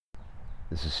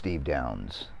This is Steve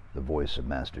Downs, the voice of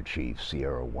Master Chief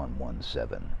Sierra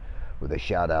 117, with a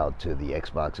shout out to the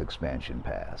Xbox Expansion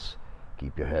Pass.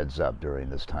 Keep your heads up during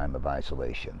this time of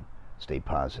isolation. Stay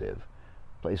positive.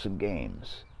 Play some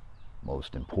games.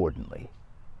 Most importantly,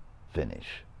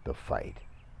 finish the fight.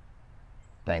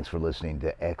 Thanks for listening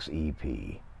to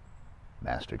XEP.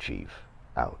 Master Chief,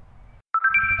 out.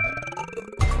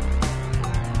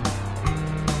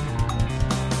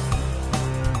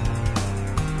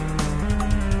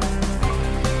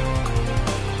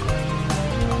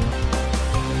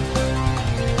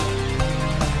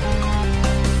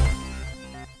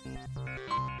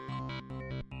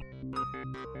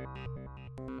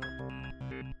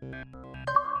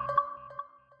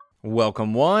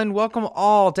 Welcome one, welcome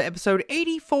all to episode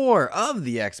 84 of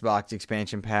the Xbox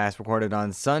Expansion Pass, recorded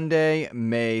on Sunday,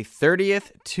 May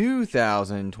 30th,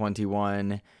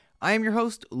 2021. I am your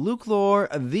host, Luke Lore,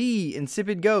 the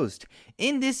Insipid Ghost.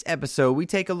 In this episode, we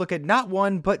take a look at not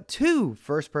one, but two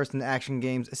first-person action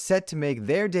games set to make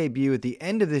their debut at the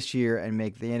end of this year and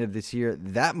make the end of this year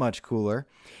that much cooler.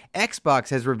 Xbox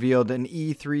has revealed an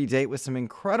E3 date with some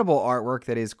incredible artwork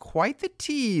that is quite the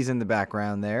tease in the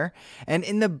background there. And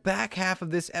in the back half of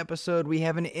this episode, we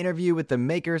have an interview with the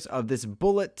makers of this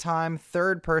bullet time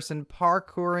third-person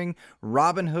parkouring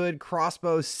Robin Hood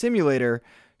crossbow simulator,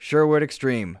 Sherwood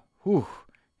Extreme. Whew,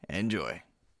 enjoy.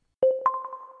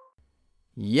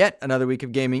 Yet another week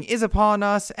of gaming is upon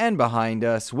us and behind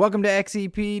us. Welcome to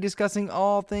XEP, discussing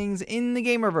all things in the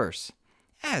Gamerverse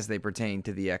as they pertain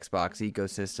to the Xbox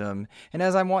ecosystem. And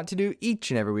as I want to do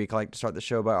each and every week, I like to start the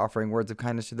show by offering words of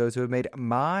kindness to those who have made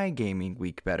my gaming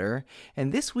week better.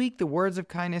 And this week, the words of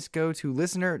kindness go to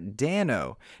listener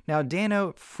Dano. Now,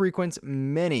 Dano frequents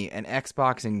many an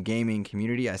Xbox and gaming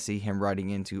community. I see him writing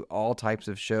into all types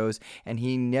of shows, and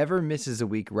he never misses a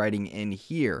week writing in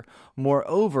here.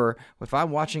 Moreover, if I'm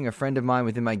watching a friend of mine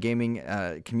within my gaming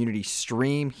community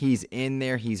stream, he's in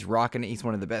there, he's rocking it. He's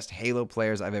one of the best Halo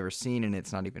players I've ever seen, and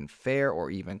it's not even fair or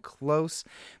even close.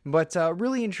 But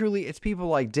really and truly, it's people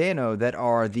like Dano that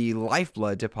are the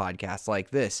lifeblood to podcasts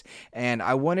like this. And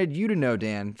I wanted you to know,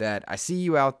 Dan, that I see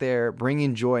you out there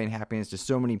bringing joy and happiness to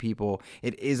so many people.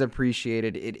 It is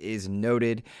appreciated. It is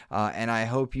noted. And I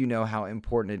hope you know how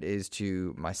important it is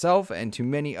to myself and to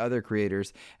many other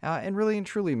creators. And really and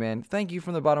truly, man, thank you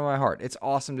from the bottom of my heart. It's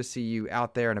awesome to see you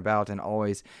out there and about and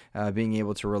always being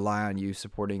able to rely on you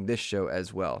supporting this show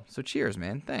as well. So cheers,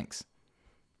 man. Thanks.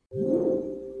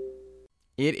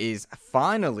 It is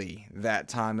finally that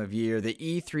time of year. The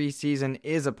E3 season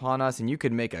is upon us, and you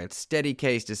could make a steady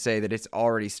case to say that it's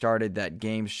already started, that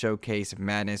game showcase of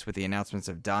madness with the announcements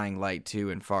of Dying Light 2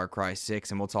 and Far Cry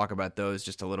 6, and we'll talk about those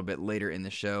just a little bit later in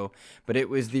the show. But it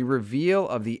was the reveal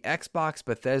of the Xbox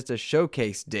Bethesda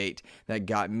showcase date that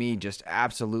got me just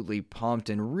absolutely pumped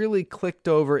and really clicked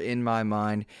over in my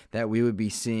mind that we would be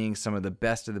seeing some of the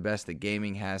best that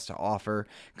gaming has to offer.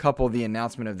 Couple the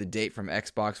announcement of the date from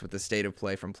Xbox with the State of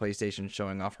Play from PlayStation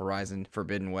showing off Horizon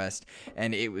Forbidden West,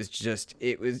 and it was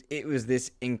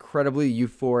this incredibly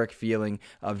euphoric feeling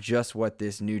of just what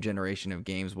this new generation of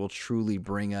games will truly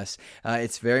bring us.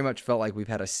 It's very much felt like we've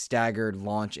had a staggered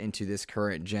launch into this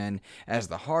current gen as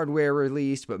the hardware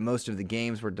released, but most of the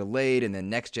games were delayed, and the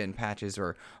next gen patches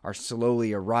are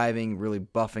slowly arriving, really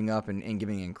buffing up and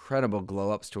giving incredible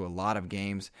glow ups to a lot of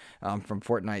games, from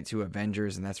Fortnite to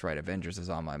Avengers. And that's right, Avengers is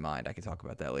on my mind. I can talk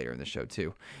about that later in the show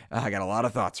too. I got a lot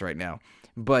of thoughts right now.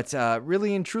 But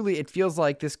really and truly, it feels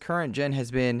like this current gen has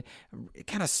been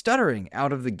kind of stuttering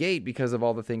out of the gate because of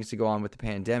all the things to go on with the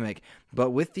pandemic.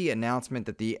 But with the announcement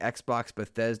that the Xbox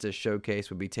Bethesda showcase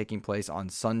would be taking place on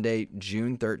Sunday,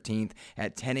 June 13th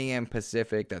at 10 a.m.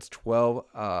 Pacific, that's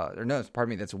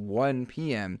 1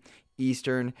 p.m.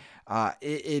 Eastern,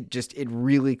 it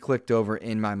really clicked over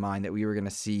in my mind that we were going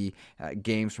to see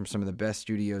games from some of the best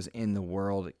studios in the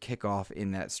world kick off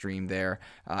in that stream there,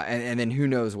 and then who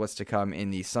knows what's to come in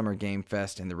the Summer Game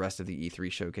Fest and the rest of the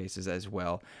E3 showcases as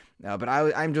well. But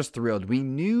I'm just thrilled. We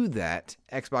knew that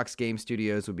Xbox Game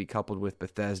Studios would be coupled with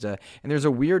Bethesda, and there's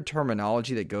a weird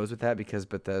terminology that goes with that because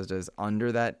Bethesda is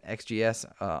under that XGS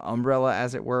umbrella,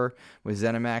 as it were, with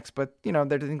ZeniMax. But, you know,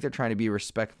 I think they're trying to be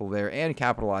respectful there and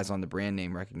capitalize on the brand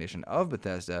name recognition of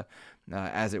Bethesda,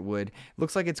 as it would.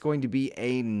 Looks like it's going to be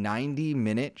a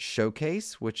 90-minute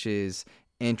showcase, which is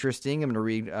interesting. I'm going to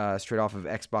read straight off of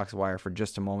Xbox Wire for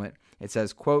just a moment. It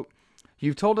says, quote,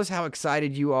 "You've told us how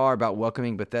excited you are about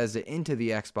welcoming Bethesda into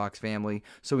the Xbox family,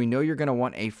 so we know you're going to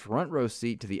want a front row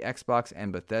seat to the Xbox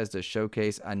and Bethesda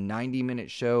showcase, a 90-minute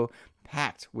show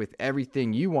packed with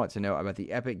everything you want to know about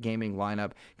the Epic Gaming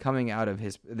lineup coming out of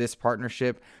this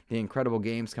partnership, the incredible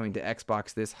games coming to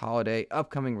Xbox this holiday,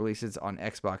 upcoming releases on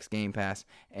Xbox Game Pass,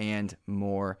 and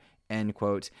more, end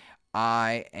quote.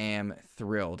 I am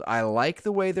thrilled. I like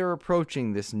the way they're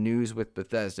approaching this news with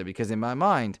Bethesda, because in my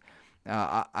mind,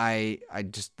 I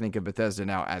just think of Bethesda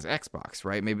now as Xbox,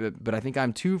 right? Maybe, but I think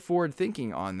I'm too forward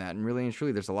thinking on that. And really and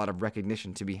truly, there's a lot of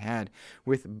recognition to be had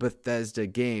with Bethesda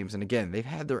games. And again, they've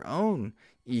had their own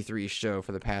E3 show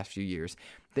for the past few years.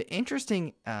 The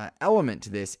interesting element to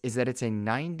this is that it's a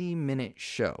 90-minute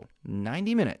show,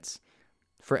 90 minutes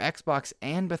for Xbox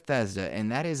and Bethesda.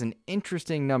 And that is an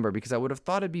interesting number, because I would have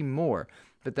thought it'd be more.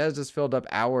 Bethesda's filled up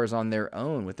hours on their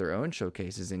own with their own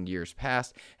showcases in years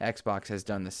past. Xbox has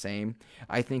done the same.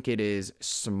 I think it is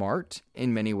smart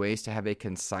in many ways to have a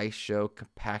concise show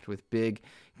packed with big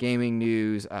gaming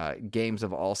news, games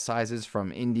of all sizes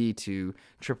from indie to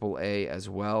AAA as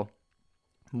well.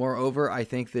 Moreover, I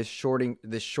think this shorter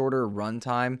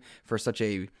runtime for such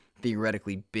a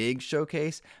theoretically big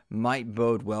showcase might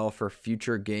bode well for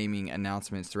future gaming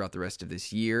announcements throughout the rest of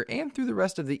this year and through the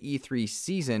rest of the E3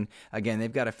 season. Again,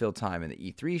 they've got to fill time in the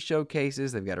E3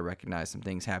 showcases. They've got to recognize some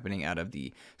things happening out of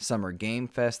the Summer Game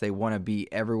Fest. They want to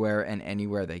be everywhere and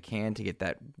anywhere they can to get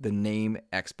the name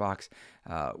Xbox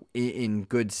in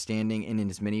good standing and in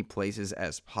as many places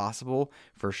as possible,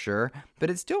 for sure.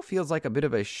 But it still feels like a bit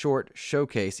of a short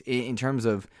showcase in terms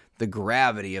of the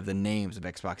gravity of the names of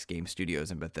Xbox Game Studios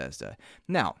and Bethesda.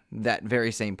 Now, that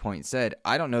very same point said,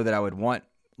 I don't know that I would want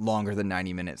longer than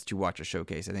 90 minutes to watch a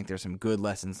showcase. I think there's some good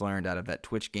lessons learned out of that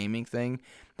Twitch gaming thing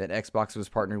that Xbox was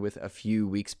partnered with a few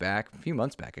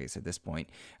months back, I guess at this point.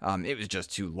 It was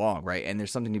just too long, right? And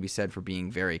there's something to be said for being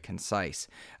very concise.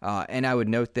 And I would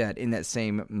note that in that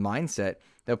same mindset,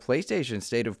 the PlayStation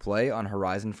State of Play on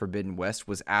Horizon Forbidden West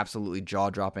was absolutely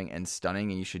jaw-dropping and stunning,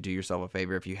 and you should do yourself a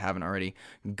favor if you haven't already.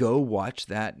 Go watch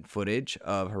that footage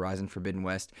of Horizon Forbidden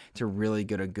West to really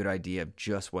get a good idea of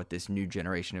just what this new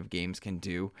generation of games can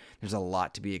do. There's a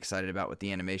lot to be excited about with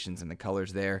the animations and the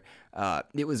colors there.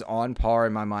 It was on par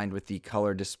in my mind with the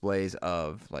color displays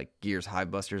of like Gears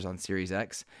Hive Busters on Series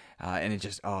X, and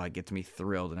it gets me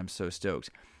thrilled, and I'm so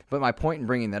stoked. But my point in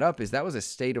bringing that up is that was a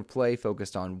state of play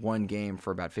focused on one game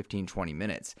for about 15-20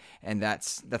 minutes. And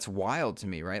that's wild to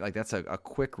me, right? Like that's a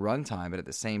quick runtime, but at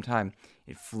the same time,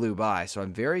 it flew by. So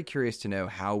I'm very curious to know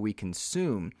how we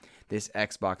consume this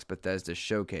Xbox Bethesda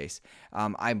showcase.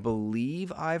 I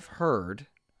believe I've heard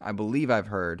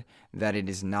that it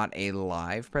is not a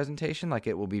live presentation, like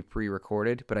it will be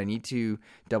pre-recorded, but I need to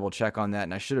double check on that,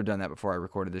 and I should have done that before I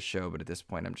recorded this show, but at this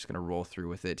point I'm just going to roll through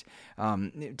with it.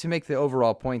 To make the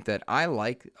overall point that I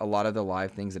like a lot of the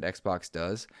live things that Xbox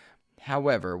does.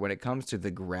 However, when it comes to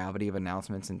the gravity of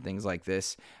announcements and things like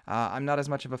this, I'm not as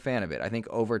much of a fan of it. I think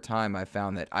over time I've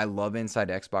found that I love Inside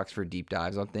Xbox for deep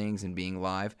dives on things and being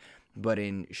live. But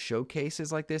in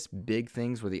showcases like this, big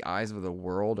things where the eyes of the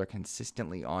world are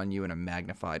consistently on you in a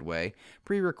magnified way,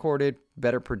 pre-recorded,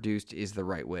 better produced is the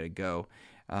right way to go.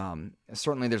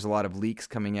 Certainly there's a lot of leaks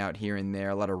coming out here and there,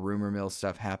 a lot of rumor mill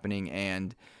stuff happening,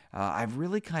 and I've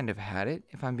really kind of had it,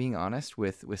 if I'm being honest,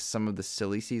 with some of the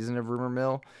silly season of rumor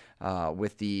mill,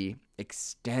 with the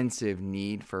extensive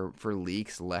need for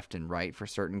leaks left and right for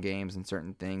certain games and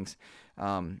certain things.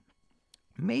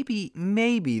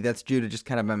 Maybe that's due to just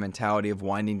kind of my mentality of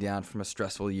winding down from a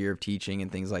stressful year of teaching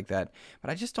and things like that.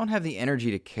 But I just don't have the energy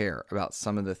to care about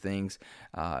some of the things,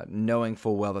 knowing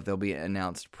full well that they'll be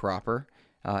announced proper.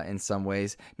 In some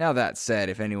ways. Now that said,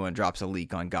 if anyone drops a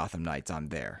leak on Gotham Knights, I'm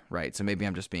there, right? So maybe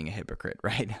I'm just being a hypocrite,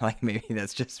 right? Like maybe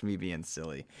that's just me being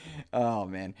silly. Oh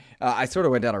man, I sort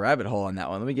of went down a rabbit hole on that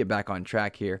one. Let me get back on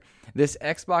track here. This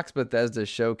Xbox Bethesda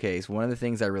showcase, one of the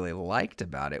things I really liked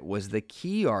about it was the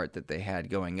key art that they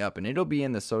had going up, and it'll be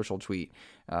in the social tweet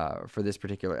for this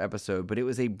particular episode, but it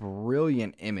was a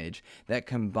brilliant image that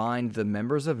combined the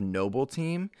members of Noble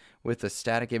Team with a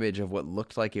static image of what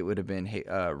looked like it would have been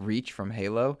Reach from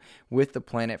Halo with the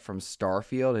planet from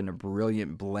Starfield, and a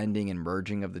brilliant blending and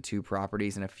merging of the two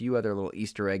properties and a few other little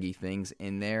Easter eggy things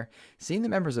in there. Seeing the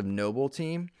members of Noble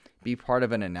Team be part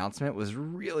of an announcement was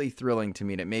really thrilling to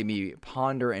me, and it made me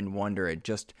ponder and wonder at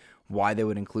just why they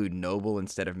would include Noble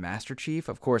instead of Master Chief.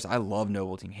 Of course, I love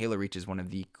Noble Team. Halo Reach is one of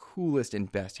the coolest and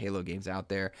best Halo games out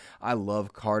there. I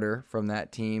love Carter from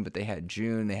that team, but they had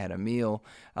June, they had Emil,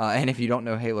 and if you don't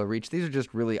know Halo Reach, these are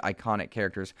just really iconic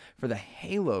characters for the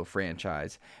Halo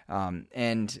franchise,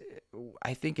 and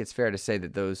I think it's fair to say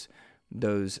that those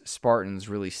those Spartans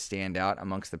really stand out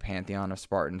amongst the pantheon of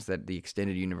Spartans that the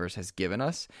extended universe has given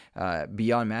us.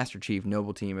 Beyond Master Chief,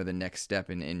 Noble Team are the next step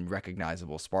in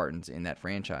recognizable Spartans in that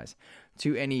franchise.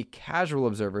 To any casual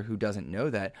observer who doesn't know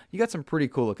that, you got some pretty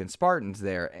cool looking Spartans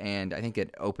there, and I think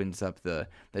it opens up the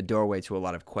doorway to a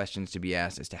lot of questions to be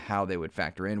asked as to how they would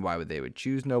factor in, why would they would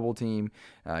choose Noble Team,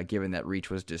 given that Reach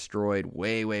was destroyed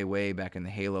way, way, way back in the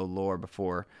Halo lore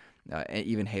before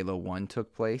even Halo 1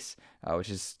 took place, which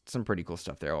is some pretty cool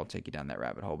stuff there. I'll take you down that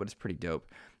rabbit hole, but it's pretty dope.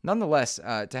 Nonetheless,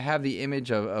 to have the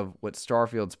image of what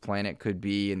Starfield's planet could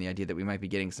be and the idea that we might be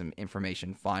getting some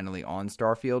information finally on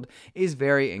Starfield is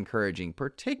very encouraging,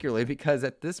 particularly because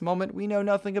at this moment we know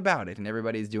nothing about it, and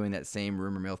everybody's doing that same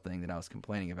rumor mill thing that I was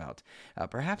complaining about.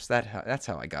 Perhaps that's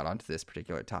how I got onto this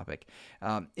particular topic.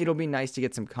 It'll be nice to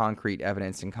get some concrete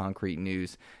evidence and concrete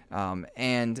news,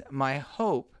 and my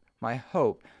hope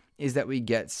is that we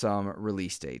get some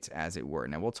release dates, as it were.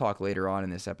 Now, we'll talk later on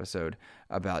in this episode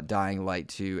about Dying Light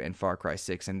 2 and Far Cry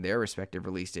 6 and their respective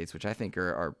release dates, which I think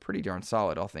are pretty darn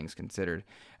solid, all things considered.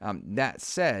 That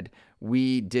said,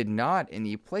 we did not, in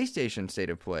the PlayStation State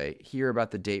of Play, hear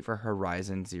about the date for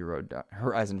Horizon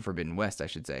Forbidden West,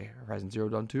 Horizon Zero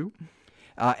Dawn 2.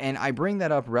 And I bring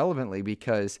that up relevantly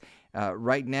because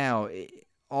right now,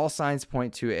 all signs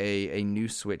point to a new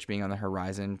Switch being on the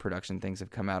horizon. Production things have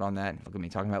come out on that. Look at me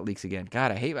talking about leaks again.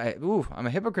 God, I'm a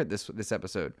hypocrite this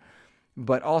episode.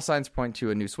 But all signs point to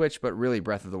a new Switch, but really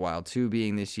Breath of the Wild 2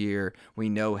 being this year. We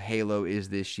know Halo is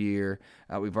this year.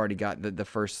 We've already got the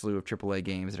first slew of AAA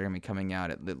games that are going to be coming out.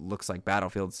 It looks like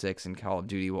Battlefield 6 and Call of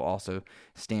Duty will also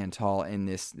stand tall in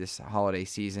this holiday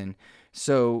season.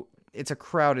 So it's a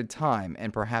crowded time,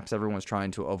 and perhaps everyone's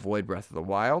trying to avoid Breath of the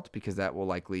Wild because that will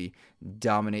likely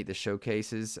dominate the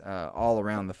showcases all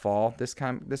around the fall this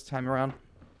time around.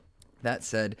 That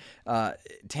said,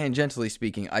 tangentially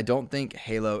speaking, I don't think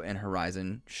Halo and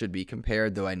Horizon should be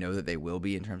compared, though I know that they will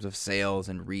be in terms of sales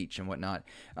and reach and whatnot.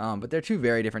 But they're two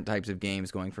very different types of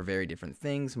games going for very different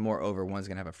things. Moreover, one's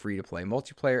going to have a free-to-play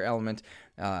multiplayer element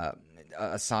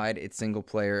aside its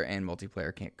single-player and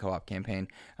multiplayer co-op campaign.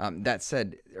 That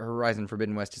said, Horizon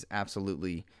Forbidden West is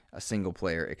absolutely a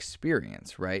single-player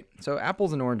experience, right? So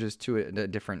apples and oranges to a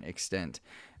different extent.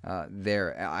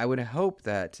 There, I would hope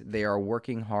that they are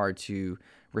working hard to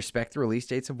respect the release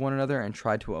dates of one another and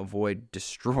try to avoid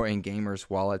destroying gamers'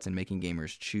 wallets and making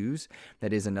gamers choose.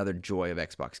 That is another joy of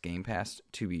Xbox Game Pass,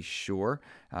 to be sure.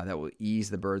 That will ease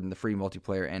the burden. The free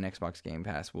multiplayer and Xbox Game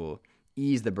Pass will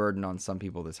ease the burden on some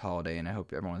people this holiday, and I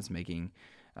hope everyone's making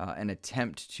an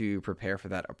attempt to prepare for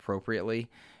that appropriately.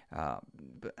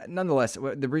 But nonetheless,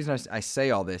 the reason I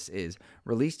say all this is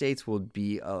release dates will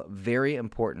be a very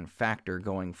important factor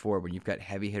going forward when you've got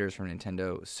heavy hitters from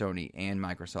Nintendo, Sony, and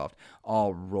Microsoft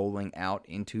all rolling out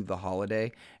into the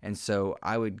holiday. And so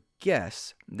I would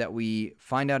guess that we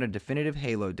find out a definitive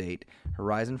Halo date.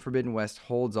 Horizon Forbidden West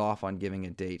holds off on giving a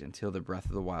date until the Breath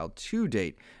of the Wild 2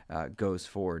 date goes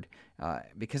forward,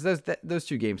 because those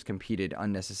two games competed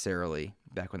unnecessarily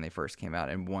back when they first came out,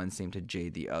 and one seemed to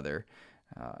jade the other.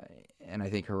 And I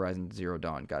think Horizon Zero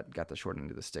Dawn got the short end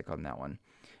of the stick on that one.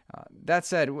 That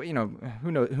said,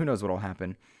 who knows what will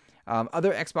happen.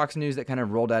 Other Xbox news that kind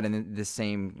of rolled out in the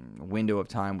same window of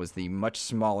time was the much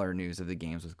smaller news of the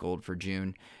games with gold for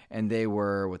June, and they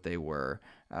were what they were.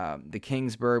 The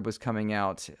Kingsburg was coming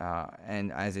out,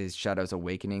 and as is Shadows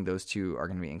Awakening. Those two are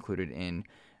going to be included in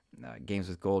games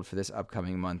with gold for this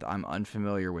upcoming month. I'm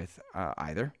unfamiliar with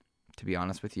either, to be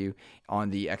honest with you. On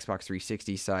the Xbox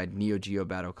 360 side, Neo Geo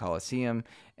Battle Coliseum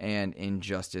and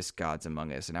Injustice Gods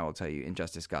Among Us. And I will tell you,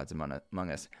 Injustice Gods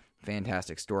Among Us,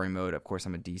 fantastic story mode. Of course,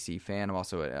 I'm a DC fan.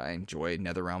 I enjoy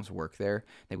NetherRealm's work there.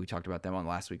 I think we talked about them on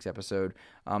last week's episode.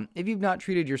 If you've not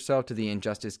treated yourself to the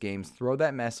Injustice games, throw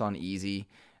that mess on easy.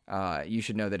 You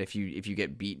should know that if you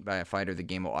get beat by a fighter, the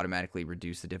game will automatically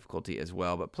reduce the difficulty as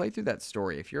well. But play through that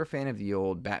story. If you're a fan of the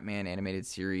old Batman animated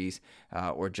series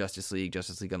or Justice League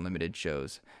Unlimited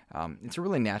shows, it's a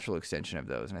really natural extension of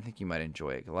those, and I think you might enjoy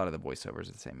it. A lot of the voiceovers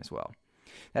are the same as well.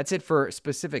 That's it for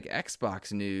specific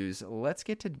Xbox news. Let's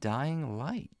get to Dying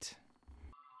Light.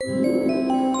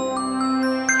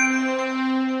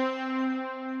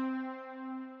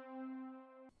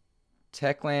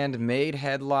 Techland made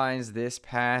headlines this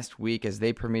past week as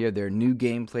they premiered their new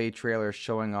gameplay trailer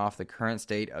showing off the current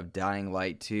state of Dying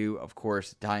Light 2. Of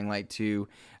course, Dying Light 2,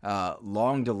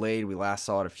 long delayed. We last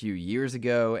saw it a few years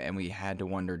ago, and we had to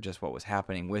wonder just what was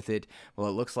happening with it. Well,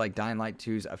 it looks like Dying Light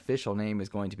 2's official name is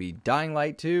going to be Dying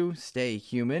Light 2 Stay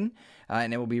Human.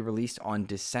 and it will be released on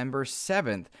December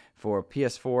 7th for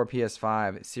PS4,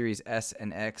 PS5, Series S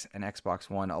and X, and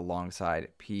Xbox One alongside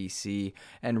PC.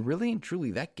 And really and truly,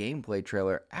 that gameplay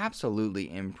trailer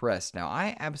absolutely impressed. Now,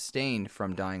 I abstained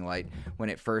from Dying Light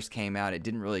when it first came out. It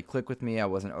didn't really click with me. I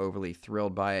wasn't overly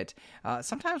thrilled by it.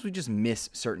 Sometimes we just miss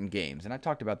certain games, and I've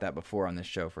talked about that before on this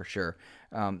show for sure.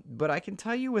 But I can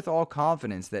tell you with all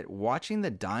confidence that watching the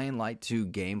Dying Light 2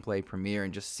 gameplay premiere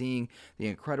and just seeing the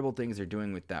incredible things they're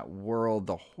doing with that world,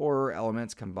 the horror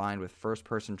elements combined with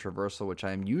first-person traversal, which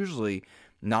I am usually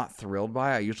not thrilled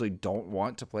by. I usually don't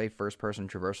want to play first-person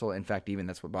traversal. In fact, even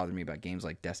that's what bothered me about games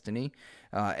like Destiny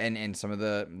and some of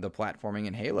the platforming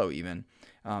in Halo even.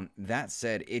 That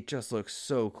said, it just looks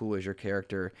so cool as your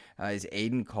character. Is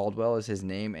Aiden Caldwell is his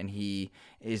name, and he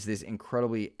is this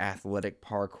incredibly athletic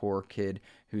parkour kid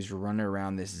who's running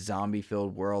around this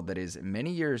zombie-filled world that is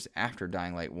many years after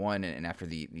Dying Light 1 and after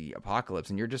the apocalypse,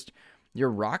 and you're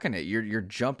rocking it. You're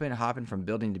jumping, hopping from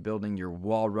building to building. You're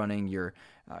wall running. You're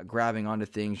grabbing onto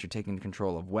things. You're taking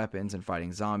control of weapons and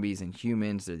fighting zombies and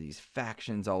humans. There are these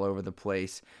factions all over the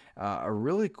place. A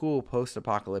really cool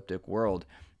post-apocalyptic world.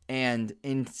 And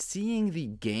in seeing the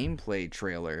gameplay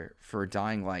trailer for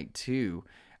Dying Light 2,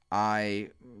 I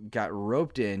got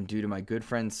roped in due to my good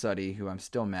friend Suddy, who I'm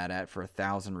still mad at for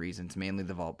 1,000 reasons, mainly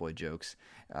the Vault Boy jokes.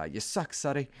 You suck,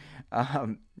 Suddy.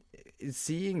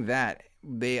 Seeing that,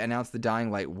 they announced the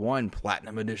Dying Light 1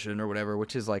 Platinum Edition or whatever,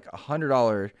 which is like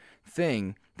 $100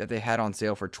 thing that they had on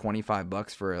sale for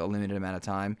 $25 for a limited amount of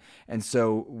time. And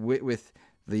so with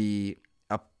the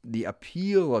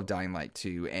appeal of Dying Light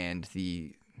 2 and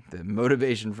the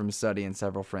motivation from Suddy and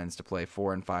several friends to play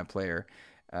 4 and 5 player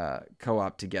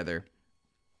co-op together,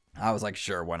 I was like,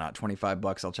 sure, why not?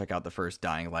 $25, I'll check out the first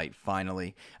Dying Light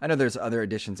finally. I know there's other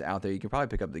editions out there. You can probably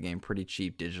pick up the game pretty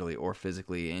cheap digitally or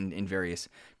physically in various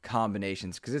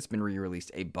combinations because it's been re-released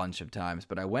a bunch of times.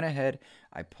 But I went ahead,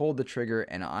 I pulled the trigger,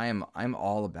 and I'm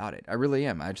all about it. I really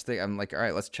am. I'm like, all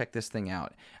right, let's check this thing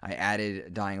out. I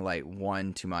added Dying Light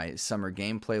 1 to my summer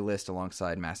gameplay list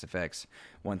alongside Mass Effects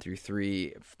 1 through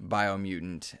 3,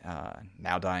 Biomutant,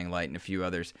 now Dying Light, and a few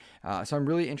others. So I'm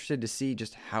really interested to see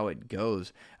just how it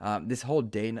goes. This whole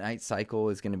day-night cycle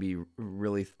is going to be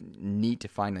really neat to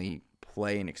finally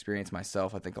play and experience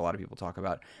myself. I think a lot of people talk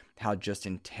about how just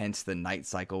intense the night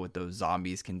cycle with those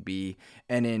zombies can be.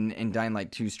 And in Dying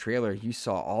Light 2's trailer, you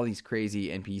saw all these crazy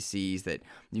NPCs that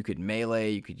you could melee,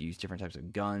 you could use different types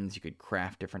of guns, you could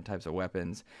craft different types of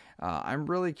weapons. I'm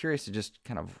really curious to just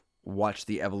kind of watch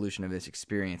the evolution of this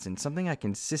experience. And something I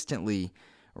consistently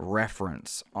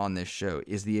reference on this show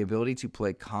is the ability to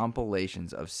play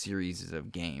compilations of series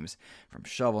of games from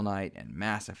Shovel Knight and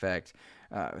Mass Effect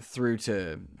through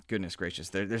to, goodness gracious,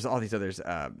 there's all these others,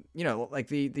 like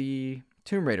the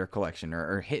Tomb Raider collection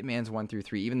or Hitman's 1 through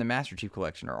 3, even the Master Chief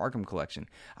collection or Arkham collection.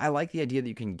 I like the idea that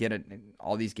you can get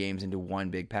all these games into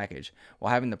one big package,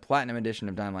 while having the Platinum Edition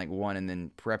of Dying Light 1 and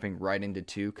then prepping right into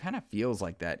 2 kind of feels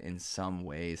like that in some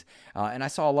ways. And I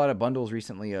saw a lot of bundles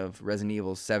recently of Resident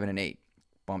Evil 7 and 8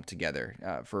 bumped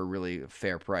together for a really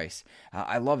fair price.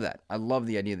 I love that. I love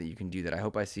the idea that you can do that. I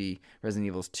hope I see Resident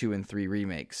Evils 2 and 3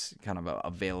 remakes kind of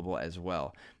available as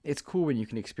well. It's cool when you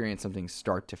can experience something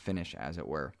start to finish, as it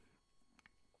were.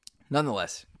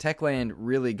 Nonetheless, Techland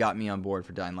really got me on board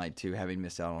for Dying Light 2, having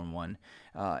missed out on 1.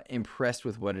 Impressed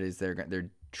with what it is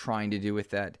they're trying to do with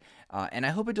that. And I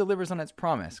hope it delivers on its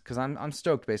promise, because I'm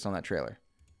stoked based on that trailer.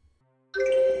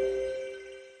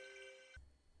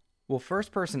 Well,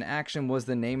 first-person action was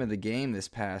the name of the game this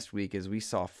past week as we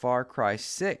saw Far Cry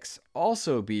 6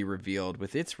 also be revealed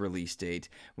with its release date.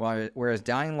 Whereas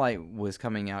Dying Light was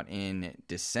coming out in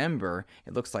December,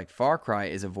 it looks like Far Cry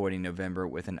is avoiding November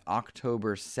with an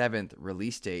October 7th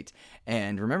release date.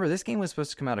 And remember, this game was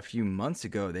supposed to come out a few months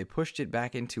ago. They pushed it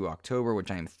back into October,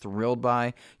 which I am thrilled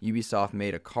by. Ubisoft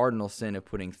made a cardinal sin of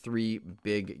putting 3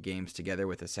 big games together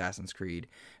with Assassin's Creed,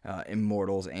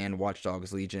 Immortals, and Watch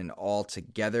Dogs Legion all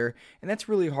together. And that's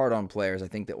really hard on players, I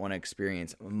think, that want to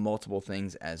experience multiple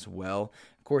things as well.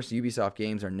 Of course, Ubisoft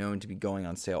games are known to be going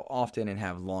on sale often and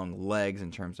have long legs in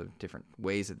terms of different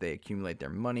ways that they accumulate their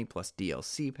money, plus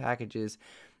DLC packages.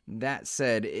 That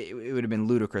said, it would have been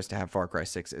ludicrous to have Far Cry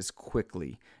 6 as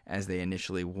quickly as they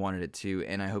initially wanted it to,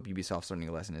 and I hope Ubisoft's learning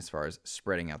a lesson as far as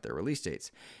spreading out their release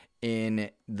dates. In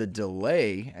the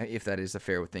delay, if that is a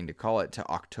fair thing to call it, to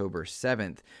October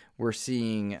 7th, we're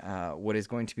seeing what is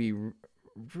going to be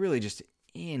really just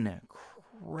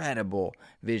incredible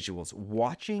visuals.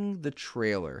 Watching the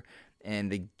trailer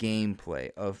and the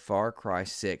gameplay of Far Cry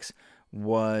 6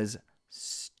 was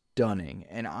stunning. stunning,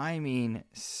 and I mean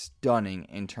stunning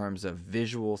in terms of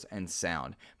visuals and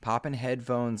sound. Popping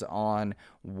headphones on,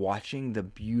 watching the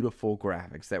beautiful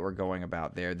graphics that were going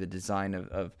about there, the design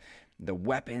of the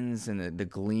weapons and the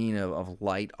gleam of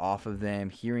light off of them,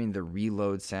 hearing the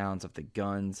reload sounds of the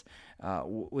guns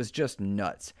was just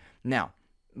nuts. Now,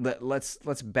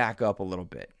 let's back up a little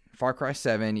bit. Far Cry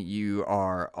 7, you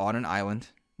are on an island.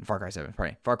 Far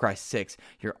Cry 6,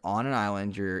 you're on an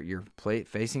island. You're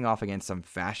facing off against some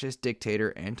fascist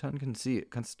dictator, Anton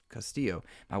Castillo.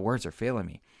 My words are failing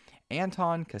me.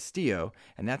 Anton Castillo,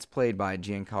 and that's played by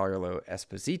Giancarlo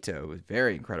Esposito, a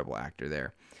very incredible actor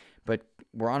there. But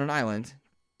we're on an island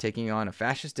taking on a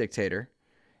fascist dictator,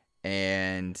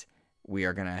 and we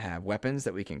are going to have weapons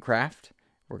that we can craft.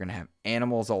 We're going to have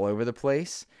animals all over the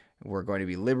place. We're going to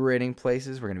be liberating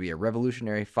places. We're going to be a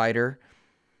revolutionary fighter.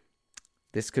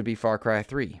 This could be Far Cry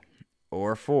 3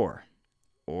 or 4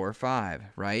 or 5,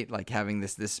 right? Like having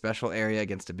this special area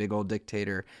against a big old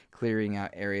dictator, clearing out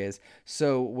areas.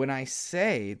 So when I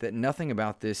say that nothing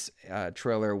about this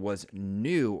trailer was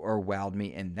new or wowed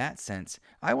me in that sense,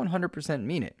 I 100%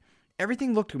 mean it.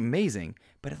 Everything looked amazing,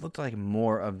 but it looked like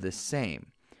more of the same.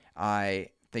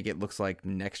 I think it looks like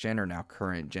next gen or now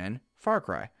current gen Far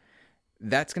Cry.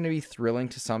 That's going to be thrilling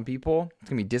to some people. It's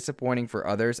going to be disappointing for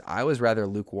others. I was rather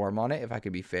lukewarm on it, if I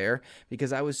could be fair,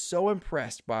 because I was so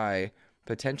impressed by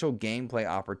potential gameplay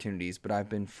opportunities, but I've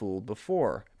been fooled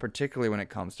before, particularly when it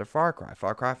comes to Far Cry.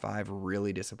 Far Cry 5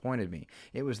 really disappointed me.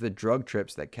 It was the drug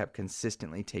trips that kept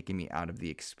consistently taking me out of the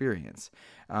experience.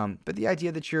 But the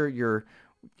idea that you're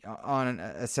on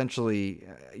essentially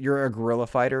you're a guerrilla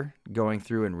fighter going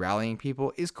through and rallying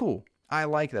people is cool. I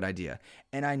like that idea,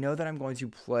 and I know that I'm going to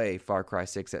play Far Cry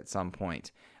 6 at some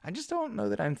point. I just don't know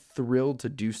that I'm thrilled to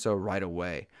do so right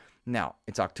away. Now,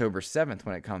 it's October 7th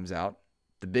when it comes out.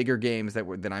 The bigger games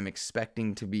that I'm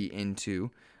expecting to be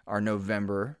into are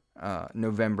November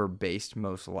based,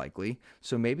 most likely.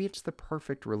 So maybe it's the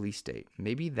perfect release date.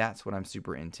 Maybe that's what I'm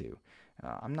super into.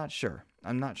 I'm not sure.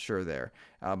 There.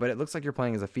 But it looks like you're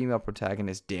playing as a female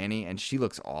protagonist, Danny, and she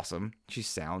looks awesome. She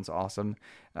sounds awesome.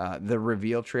 The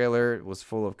reveal trailer was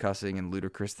full of cussing and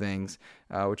ludicrous things,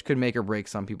 which could make or break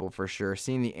some people for sure.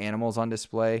 Seeing the animals on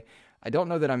display, I don't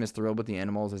know that I'm as thrilled with the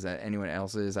animals as anyone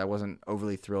else is. I wasn't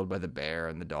overly thrilled by the bear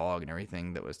and the dog and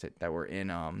everything that were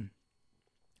in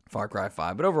Far Cry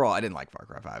 5. But overall, I didn't like Far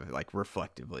Cry 5, like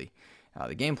reflectively.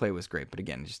 The gameplay was great, but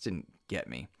again, it just didn't get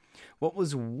me. What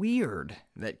was weird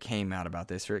that came out about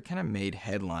this, or it kind of made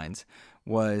headlines,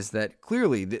 was that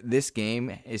clearly this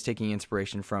game is taking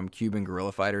inspiration from Cuban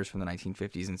guerrilla fighters from the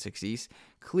 1950s and 60s.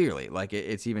 Clearly, like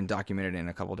it's even documented in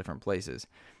a couple different places.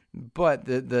 But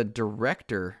the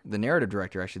narrative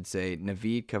director, I should say,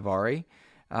 Navid Kavari,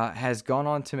 has gone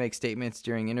on to make statements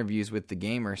during interviews with The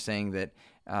Gamer saying that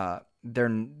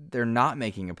they're not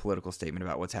making a political statement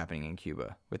about what's happening in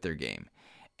Cuba with their game.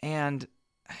 And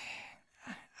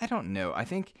I don't know. I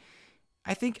think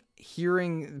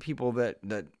hearing people that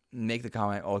make the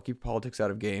comment, "Oh, keep politics out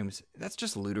of games," that's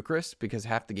just ludicrous, because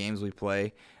half the games we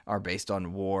play are based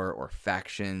on war or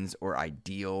factions or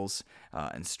ideals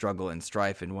and struggle and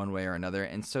strife in one way or another.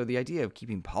 And so the idea of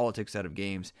keeping politics out of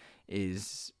games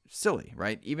is silly,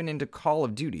 right? Even into Call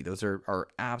of Duty, those are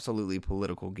absolutely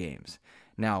political games.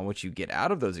 Now, what you get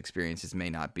out of those experiences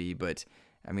may not be, but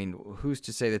I mean, who's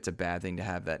to say that's a bad thing to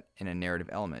have that in a narrative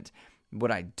element? What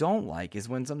I don't like is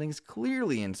when something's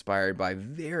clearly inspired by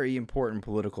very important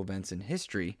political events in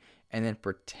history and then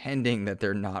pretending that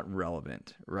they're not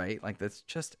relevant, right? Like, that's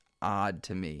just odd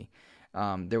to me.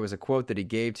 There was a quote that he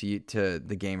gave to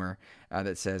The Gamer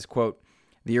that says, quote,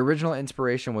 "The original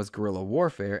inspiration was guerrilla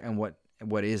warfare, and what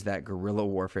is that guerrilla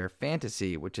warfare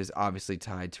fantasy, which is obviously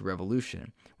tied to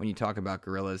revolution. When you talk about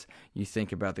guerrillas, you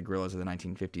think about the guerrillas of the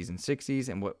 1950s and 60s,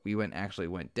 and what we actually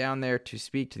went down there to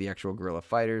speak to the actual guerrilla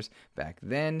fighters back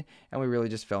then, and we really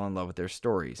just fell in love with their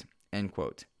stories," end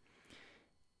quote.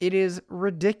 It is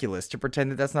ridiculous to pretend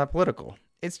that that's not political.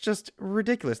 It's just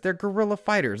ridiculous. They're guerrilla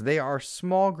fighters. They are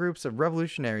small groups of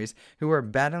revolutionaries who are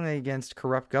battling against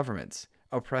corrupt governments,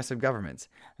 oppressive governments.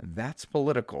 That's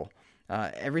political.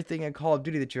 Everything in Call of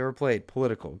Duty that you ever played,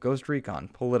 political. Ghost Recon,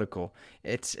 political.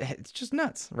 It's just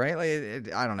nuts, right?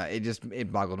 Like, I don't know.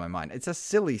 It boggled my mind. It's a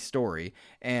silly story,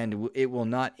 and it will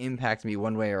not impact me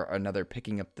one way or another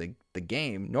picking up the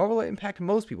game, nor will it impact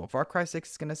most people. Far Cry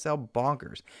 6 is going to sell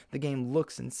bonkers. The game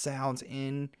looks and sounds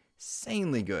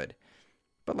insanely good.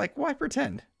 But, like, why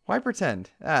pretend? Why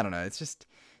pretend? I don't know. It's just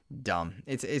dumb.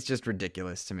 It's just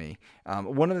ridiculous to me.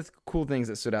 One of the cool things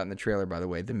that stood out in the trailer, by the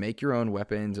way, the make your own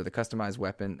weapons or the customized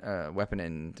weapon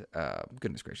and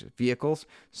goodness gracious, vehicles.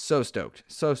 So stoked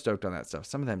on that stuff.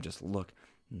 Some of them just look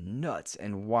nuts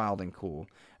and wild and cool.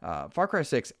 Far Cry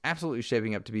 6 absolutely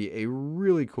shaping up to be a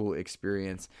really cool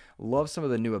experience. Love some of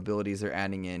the new abilities they're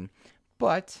adding in,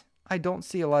 but I don't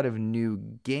see a lot of new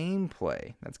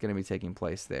gameplay that's going to be taking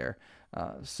place there.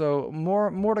 So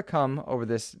more to come over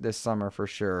this summer for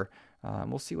sure.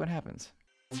 We'll see what happens.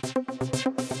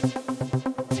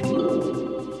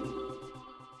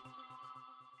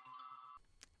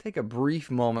 Take a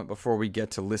brief moment before we get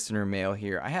to listener mail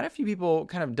here. I had a few people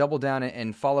kind of double down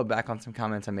and follow back on some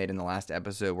comments I made in the last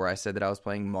episode where I said that I was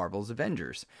playing Marvel's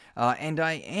Avengers. And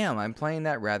I am. I'm playing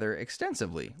that rather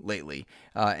extensively lately.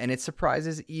 And it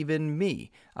surprises even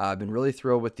me. I've been really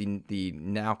thrilled with the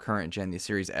now current gen, the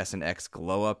Series S and X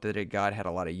glow up that it got. Had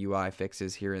a lot of UI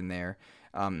fixes here and there.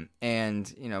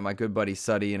 And, my good buddy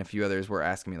Suddy and a few others were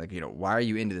asking me, why are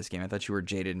you into this game? I thought you were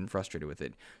jaded and frustrated with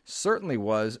it. Certainly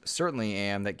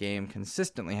am. That game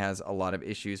consistently has a lot of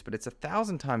issues, but it's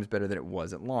 1,000 times better than it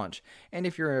was at launch. And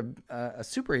if you're a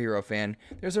superhero fan,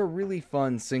 there's a really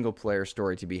fun single-player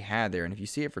story to be had there. And if you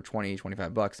see it for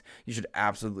 $20-$25, you should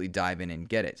absolutely dive in and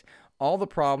get it. All the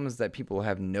problems that people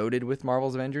have noted with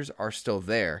Marvel's Avengers are still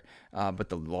there, but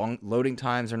the long loading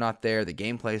times are not there. The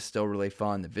gameplay is still really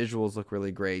fun. The visuals look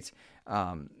really great.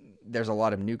 There's a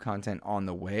lot of new content on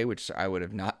the way, which I would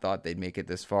have not thought they'd make it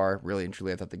this far. Really and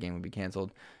truly, I thought the game would be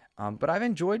canceled. But I've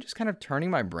enjoyed just kind of turning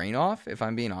my brain off, if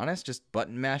I'm being honest, just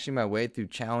button mashing my way through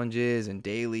challenges and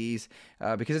dailies,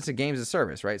 because it's a games as a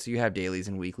service, right? So you have dailies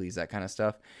and weeklies, that kind of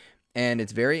stuff. And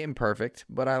it's very imperfect,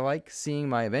 but I like seeing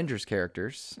my Avengers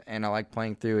characters, and I like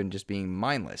playing through and just being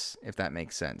mindless, if that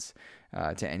makes sense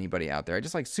to anybody out there. I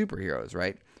just like superheroes,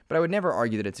 right? But I would never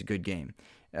argue that it's a good game.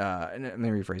 Let me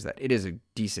rephrase that. It is a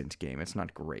decent game. It's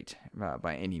not great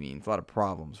by any means. A lot of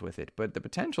problems with it, but the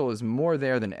potential is more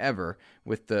there than ever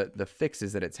with the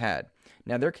fixes that it's had.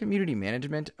 Now, their community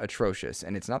management, atrocious,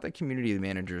 and it's not the community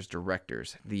managers,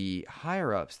 directors. The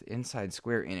higher-ups inside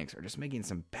Square Enix are just making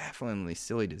some bafflingly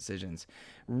silly decisions.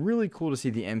 Really cool to see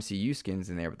the MCU skins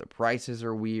in there, but the prices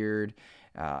are weird.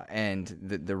 And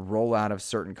the rollout of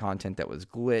certain content that was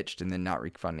glitched and then not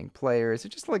refunding players.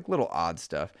 It's just like little odd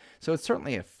stuff. So it's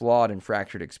certainly a flawed and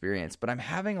fractured experience, but I'm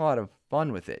having a lot of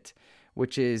fun with it,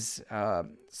 which is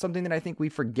something that I think we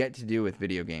forget to do with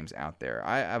video games out there.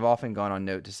 I've often gone on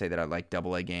note to say that I like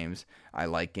AA games. I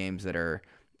like games that are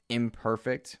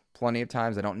imperfect plenty of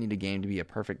times. I don't need a game to be a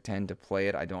perfect 10 to play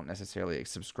it. I don't necessarily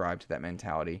subscribe to that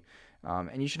mentality.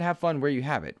 And you should have fun where you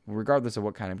have it, regardless of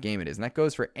what kind of game it is. And that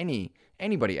goes for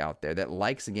anybody out there that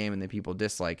likes a game and that people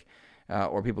dislike,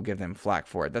 or people give them flack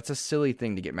for it. That's a silly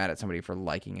thing to get mad at somebody for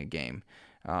liking a game.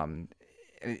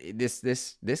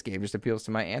 This game just appeals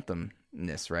to my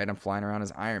Anthem-ness, right? I'm flying around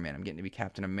as Iron Man. I'm getting to be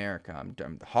Captain America.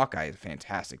 Hawkeye is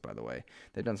fantastic, by the way.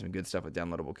 They've done some good stuff with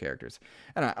downloadable characters.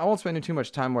 And I won't spend too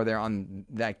much time more there on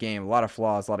that game. A lot of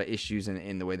flaws, a lot of issues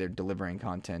in the way they're delivering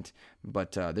content.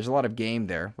 But there's a lot of game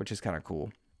there, which is kind of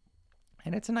cool.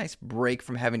 And it's a nice break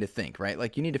from having to think, right?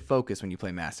 Like, you need to focus when you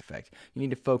play Mass Effect. You need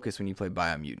to focus when you play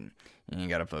Biomutant. And you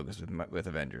got to focus with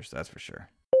Avengers, that's for sure.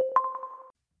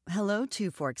 Hello, Two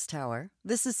Forks Tower.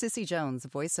 This is Sissy Jones,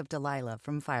 voice of Delilah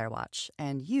from Firewatch,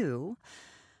 and you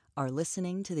are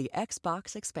listening to the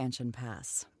Xbox Expansion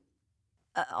Pass.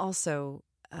 Also,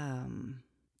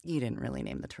 you didn't really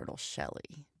name the turtle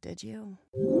Shelly, did you?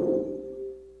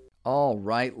 All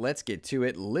right, let's get to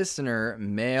it. Listener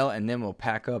mail, and then we'll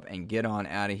pack up and get on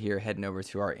out of here, heading over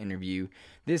to our interview.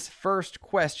 This first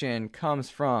question comes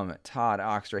from Todd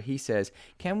Oxtra. He says,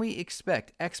 can we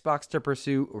expect Xbox to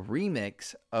pursue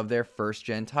remakes of their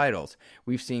first-gen titles?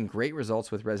 We've seen great results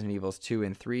with Resident Evils 2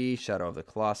 and 3, Shadow of the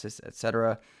Colossus,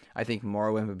 etc. I think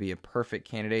Morrowind would be a perfect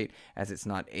candidate, as it's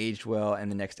not aged well,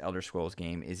 and the next Elder Scrolls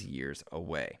game is years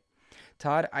away.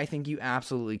 Todd, I think you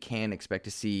absolutely can expect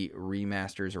to see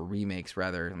remasters, or remakes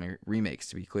rather, remakes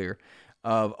to be clear,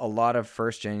 of a lot of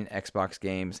first-gen Xbox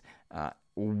games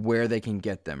where they can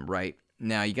get them, right?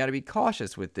 Now, you got to be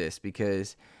cautious with this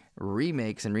because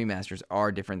remakes and remasters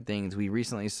are different things. We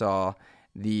recently saw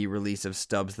the release of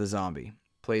Stubbs the Zombie.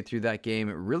 Played through that game.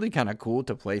 Really kind of cool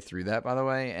to play through that, by the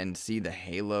way, and see the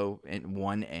Halo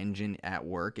 1 engine at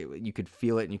work. You could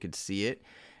feel it and you could see it.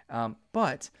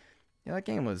 But yeah, that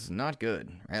game was not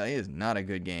good. Right? It is not a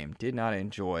good game. Did not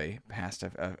enjoy past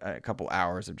a couple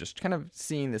hours of just kind of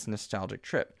seeing this nostalgic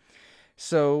trip.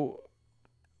 So,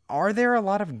 are there a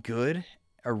lot of good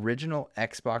original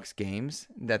Xbox games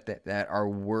that are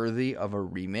worthy of a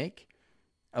remake?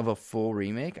 Of a full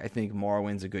remake? I think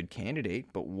Morrowind's a good candidate,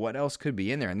 but what else could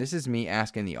be in there? And this is me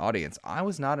asking the audience. I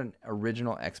was not an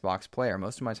original Xbox player.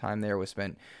 Most of my time there was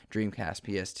spent Dreamcast,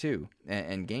 PS2,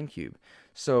 and GameCube.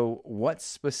 So what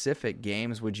specific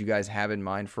games would you guys have in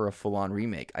mind for a full-on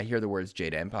remake? I hear the words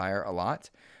Jade Empire a lot.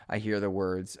 I hear the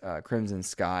words Crimson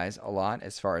Skies a lot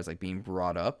as far as like being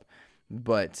brought up.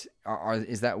 But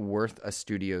is that worth a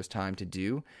studio's time to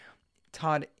do?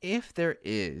 Todd, if there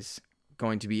is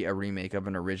going to be a remake of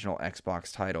an original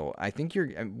Xbox title, I think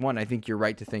you're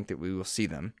right to think that we will see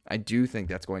them. I do think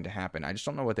that's going to happen. I just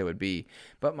don't know what they would be.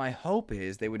 But my hope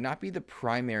is they would not be the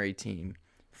primary team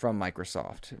from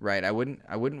Microsoft, right? I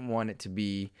wouldn't want it to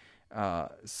be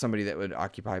somebody that would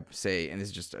occupy, say, and this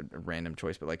is just a random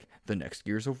choice, but like the next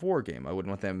Gears of War game. I wouldn't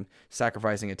want them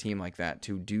sacrificing a team like that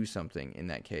to do something in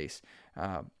that case.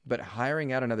 But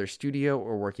hiring out another studio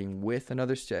or working with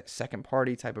another second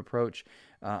party type approach,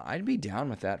 I'd be down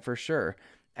with that for sure.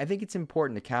 I think it's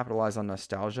important to capitalize on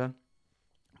nostalgia,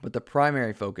 but the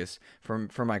primary focus for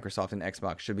Microsoft and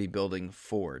Xbox should be building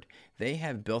forward. They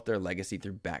have built their legacy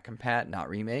through back compat, not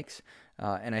remakes.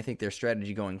 And I think their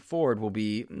strategy going forward will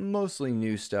be mostly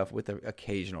new stuff with an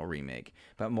occasional remake.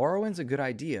 But Morrowind's a good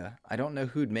idea. I don't know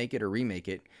who'd make it or remake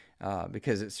it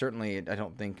because it certainly, I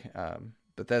don't think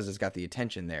Bethesda's got the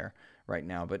attention there right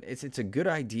now. But it's a good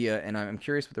idea, and I'm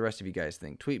curious what the rest of you guys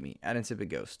think. Tweet me,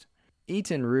 @InsipidGhost.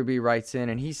 Eaton Ruby writes in,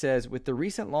 and he says, with the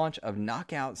recent launch of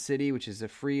Knockout City, which is a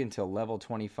free until level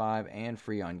 25 and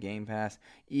free on Game Pass,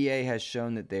 EA has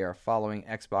shown that they are following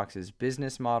Xbox's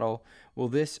business model. Will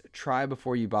this try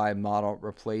before you buy model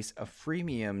replace a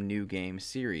freemium new game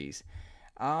series?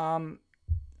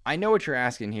 I know what you're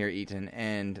asking here, Eaton,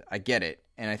 and I get it,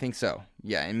 and I think so.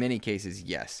 Yeah, in many cases,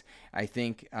 yes. I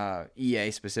think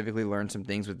EA specifically learned some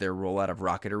things with their rollout of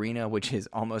Rocket Arena, which is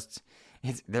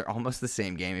they're almost the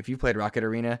same game. If you played Rocket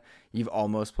Arena, you've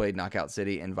almost played Knockout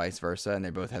City and vice versa, and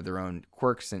they both have their own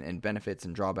quirks and benefits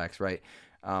and drawbacks, right?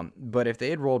 But if they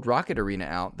had rolled Rocket Arena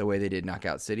out the way they did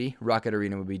Knockout City, Rocket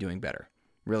Arena would be doing better.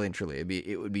 Really and truly,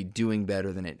 it would be doing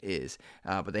better than it is.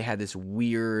 But they had this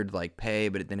weird like pay,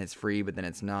 but then it's free, but then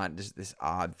it's not. Just this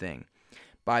odd thing.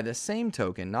 By the same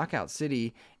token, Knockout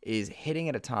City is hitting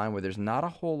at a time where there's not a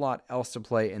whole lot else to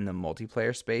play in the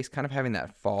multiplayer space, kind of having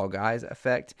that Fall Guys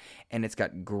effect, and it's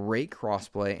got great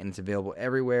crossplay, and it's available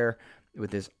everywhere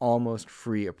with this almost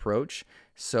free approach.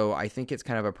 So I think it's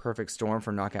kind of a perfect storm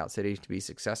for Knockout City to be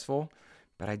successful,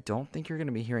 but I don't think you're going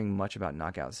to be hearing much about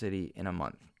Knockout City in a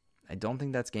month. I don't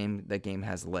think that game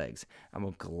has legs. I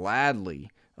will gladly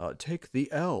take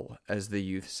the L, as the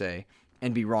youth say,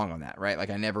 and be wrong on that, right?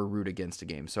 Like I never root against a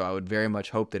game, so I would very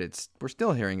much hope that we're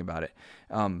still hearing about it.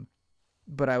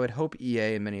 But I would hope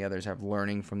EA and many others have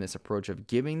learning from this approach of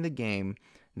giving the game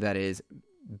that is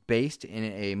based in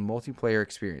a multiplayer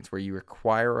experience where you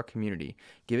require a community,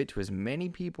 give it to as many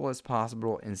people as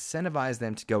possible, incentivize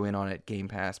them to go in on it, Game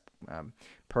Pass,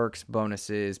 perks,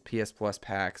 bonuses, PS Plus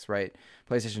packs, right?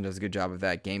 PlayStation does a good job of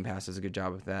that. Game Pass does a good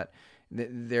job of that.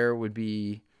 There would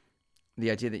be the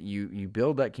idea that you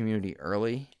build that community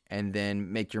early and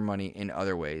then make your money in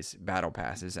other ways, battle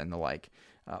passes and the like.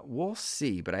 We'll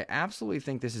see, but I absolutely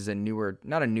think this is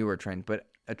not a newer trend, but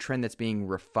a trend that's being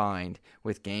refined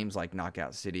with games like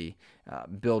Knockout City,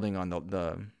 building on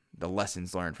the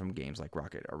lessons learned from games like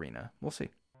Rocket Arena. We'll see.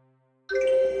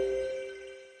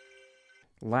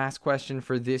 Last question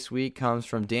for this week comes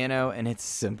from Dano, and it's a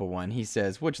simple one. He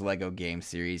says, which LEGO game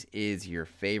series is your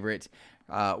favorite?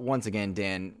 Once again,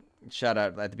 Dan, shout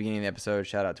out at the beginning of the episode,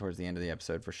 shout out towards the end of the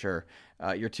episode for sure.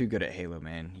 You're too good at Halo,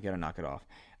 man. You got to knock it off.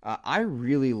 I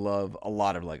really love a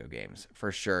lot of LEGO games,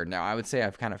 for sure. Now, I would say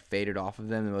I've kind of faded off of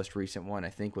them. The most recent one, I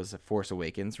think, was The Force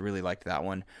Awakens. Really liked that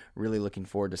one. Really looking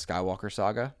forward to Skywalker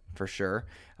Saga, for sure.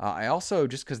 I also,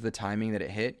 just because of the timing that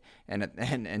it hit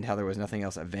and how there was nothing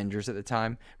else Avengers at the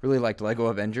time, really liked LEGO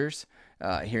Avengers,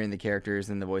 hearing the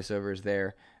characters and the voiceovers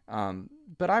there.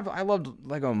 But I loved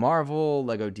LEGO Marvel,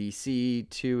 LEGO DC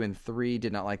 2 and 3.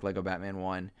 Did not like LEGO Batman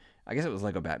 1. I guess it was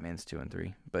LEGO Batman's 2 and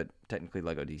 3, but technically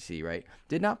LEGO DC, right?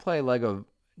 Did not play LEGO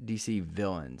DC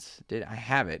Villains. I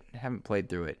haven't played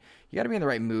through it. You got to be in the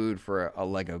right mood for a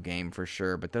LEGO game for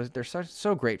sure, but they're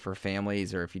so great for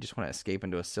families or if you just want to escape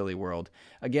into a silly world.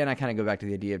 Again, I kind of go back to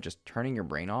the idea of just turning your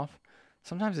brain off.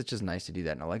 Sometimes it's just nice to do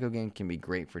that, and a LEGO game can be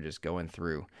great for just going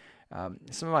through.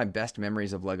 Some of my best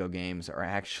memories of LEGO games are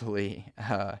actually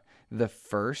the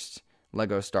first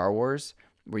LEGO Star Wars,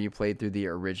 where you played through the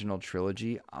original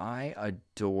trilogy. I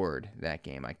adored that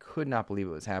game. I could not believe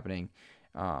it was happening.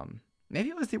 Maybe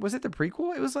it was it the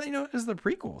prequel? It was like, it was the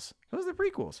prequels. It was the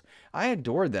prequels. I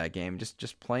adored that game,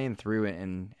 just playing through it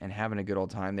and having a good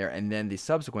old time there. And then the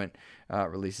subsequent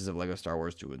releases of LEGO Star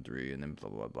Wars 2 and 3 and then blah,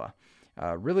 blah,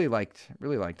 blah. Really liked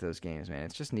those games, man.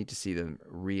 It's just neat to see them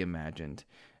reimagined,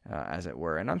 as it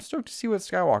were. And I'm stoked to see what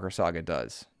Skywalker Saga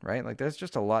does, right? Like, there's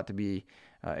just a lot to be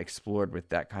explored with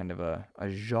that kind of a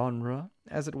genre,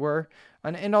 as it were.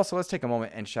 And also, let's take a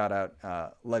moment and shout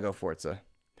out Lego Forza.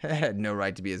 It had no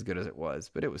right to be as good as it was,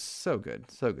 but it was so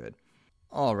good, so good.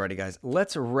 Alrighty, guys,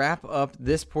 let's wrap up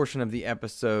this portion of the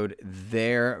episode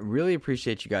there. Really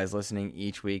appreciate you guys listening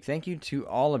each week. Thank you to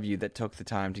all of you that took the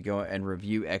time to go and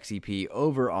review XEP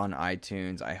over on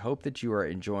iTunes. I hope that you are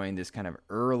enjoying this kind of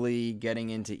early getting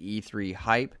into E3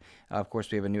 hype. Of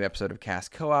course, we have a new episode of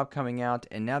Cast Co-op coming out,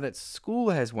 and now that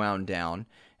school has wound down,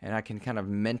 and I can kind of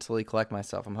mentally collect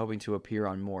myself, I'm hoping to appear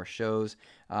on more shows.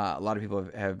 A lot of people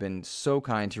have been so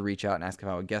kind to reach out and ask if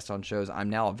I would guest on shows. I'm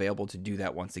now available to do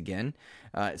that once again.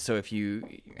 So if you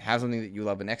have something that you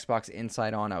love an Xbox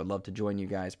insight on, I would love to join you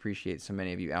guys. Appreciate so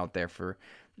many of you out there for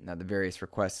the various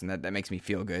requests, and that makes me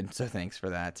feel good, so thanks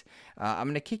for that. I'm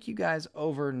going to kick you guys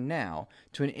over now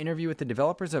to an interview with the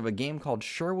developers of a game called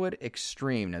Sherwood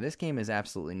Extreme. Now, this game is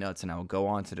absolutely nuts, and I will go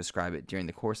on to describe it during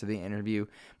the course of the interview,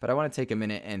 but I want to take a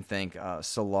minute and thank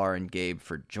Solar and Gabe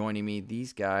for joining me.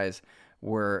 These guys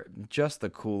were just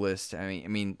the coolest. I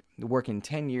mean, working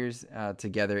 10 years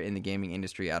together in the gaming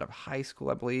industry out of high school,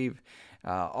 I believe,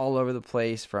 all over the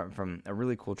place, from a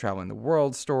really cool traveling the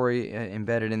world story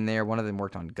embedded in there. One of them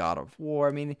worked on God of War.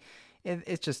 I mean,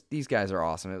 it's just, these guys are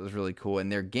awesome. It was really cool.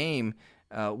 And their game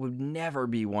would never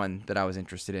be one that I was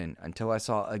interested in until I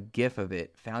saw a GIF of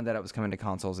it, found out it was coming to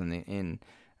consoles in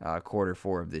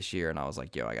Q4 of this year, and I was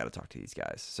like, yo, I got to talk to these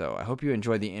guys. So I hope you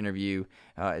enjoyed the interview.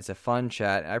 It's a fun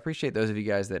chat. I appreciate those of you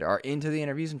guys that are into the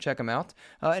interviews and check them out.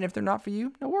 And if they're not for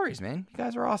you, no worries, man. You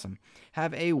guys are awesome.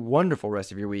 Have a wonderful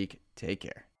rest of your week. Take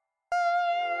care.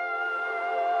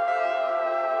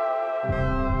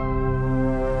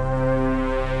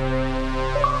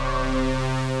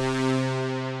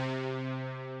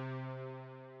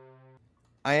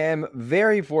 I am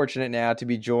very fortunate now to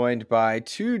be joined by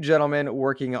two gentlemen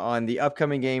working on the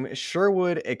upcoming game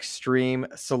Sherwood Extreme.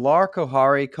 Solar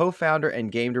Kohari, co-founder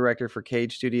and game director for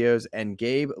Cage Studios, and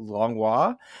Gabe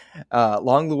Langlois.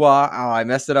 I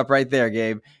messed it up right there,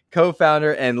 Gabe.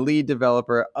 Co-founder and lead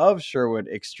developer of Sherwood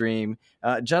Extreme.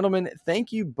 Gentlemen,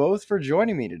 thank you both for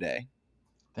joining me today.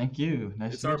 Thank you.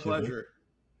 It's our pleasure.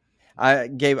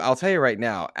 Gabe, I'll tell you right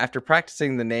now, after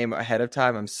practicing the name ahead of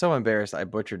time, I'm so embarrassed I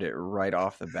butchered it right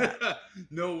off the bat.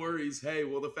 No worries. Hey,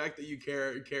 well, the fact that you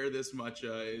care this much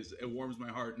it warms my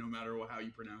heart, no matter how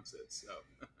you pronounce it. So,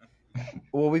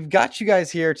 well, we've got you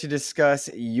guys here to discuss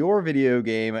your video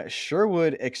game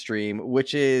Sherwood Extreme,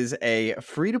 which is a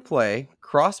free-to-play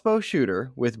crossbow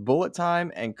shooter with bullet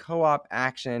time and co-op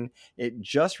action. It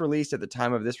just released at the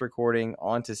time of this recording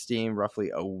onto Steam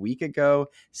roughly a week ago,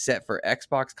 set for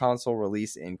Xbox console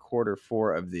release in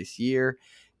Q4 of this year.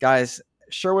 Guys,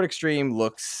 Sherwood Extreme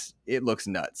looks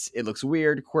nuts. It looks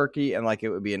weird, quirky, and like it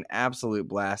would be an absolute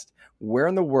blast. Where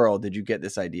in the world did you get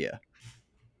this idea?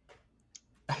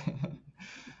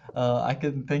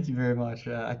 Thank you very much.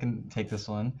 I can take this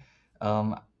one.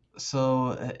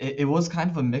 So it was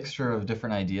kind of a mixture of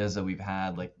different ideas that we've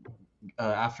had. Like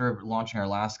after launching our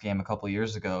last game a couple of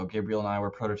years ago, Gabriel and I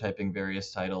were prototyping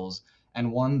various titles,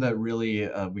 and one that really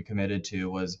we committed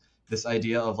to was this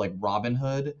idea of like Robin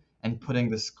Hood and putting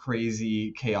this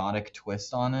crazy chaotic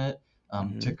twist on it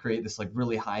to create this like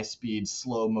really high speed,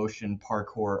 slow motion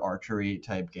parkour archery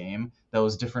type game that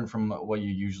was different from what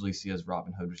you usually see as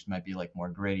Robin Hood, which might be like more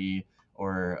gritty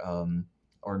or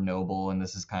noble. And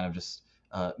this is kind of just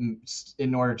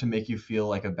in order to make you feel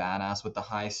like a badass with the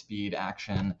high speed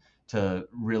action to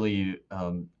really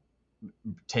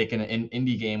take an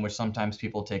indie game, which sometimes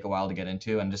people take a while to get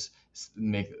into, and just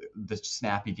make the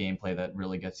snappy gameplay that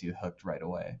really gets you hooked right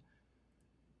away.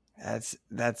 That's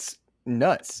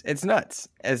nuts. It's nuts.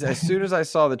 As soon as I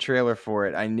saw the trailer for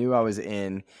it, I knew I was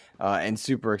in and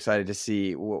super excited to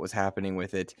see what was happening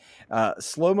with it.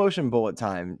 Slow motion bullet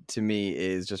time to me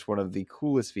is just one of the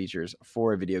coolest features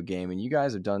for a video game, and you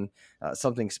guys have done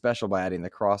something special by adding the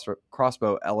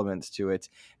crossbow elements to it.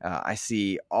 I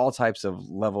see all types of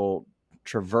level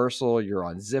traversal. You're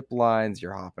on zip lines.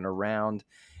 You're hopping around.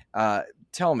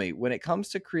 Tell me, when it comes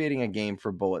to creating a game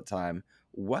for bullet time,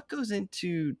 what goes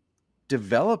into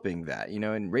developing that? You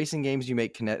know, in racing games you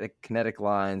make kinetic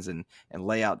lines and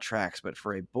lay out tracks, but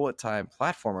for a bullet time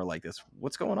platformer like this,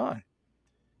 what's going on?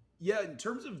 Yeah, in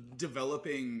terms of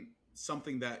developing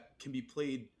something that can be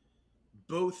played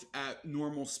both at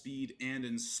normal speed and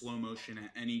in slow motion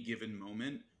at any given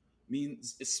moment,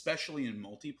 means, especially in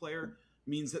multiplayer,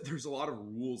 means that there's a lot of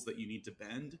rules that you need to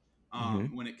bend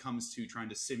when it comes to trying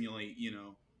to simulate,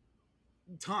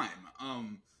 time.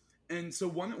 And so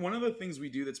one of the things we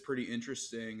do that's pretty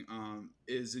interesting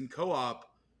is in co-op,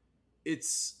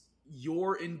 it's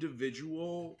your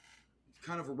individual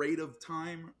kind of rate of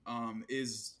time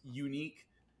is unique,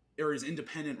 or is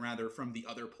independent rather, from the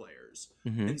other players.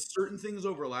 Mm-hmm. And certain things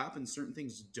overlap and certain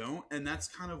things don't. And that's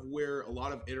kind of where a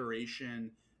lot of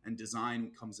iteration and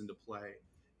design comes into play,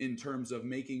 in terms of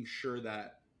making sure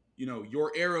that, you know,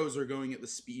 your arrows are going at the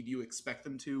speed you expect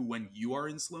them to when you are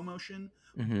in slow motion,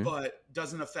 Mm-hmm. but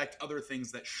doesn't affect other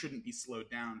things that shouldn't be slowed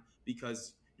down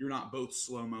because you're not both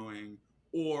slow-moing,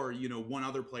 or, you know, one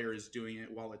other player is doing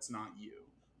it while it's not you.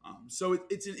 So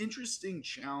it's an interesting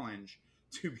challenge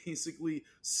to basically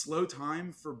slow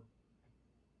time for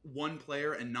one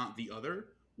player and not the other,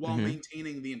 while Mm-hmm.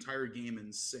 maintaining the entire game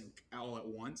in sync all at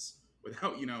once,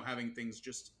 without, you know, having things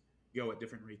just go at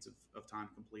different rates of time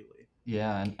completely.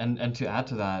 Yeah, and to add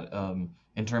to that,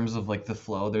 in terms of like the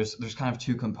flow, there's kind of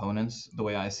two components the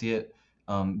way I see it,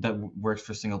 that works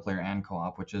for single player and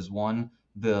co-op, which is one,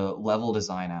 the level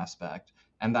design aspect,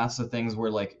 and that's the things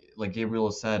where like Gabriel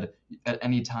has said, at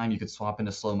any time you could swap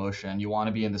into slow motion. You want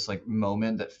to be in this like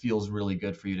moment that feels really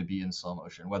good for you to be in slow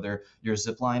motion, whether you're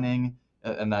ziplining,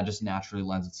 and that just naturally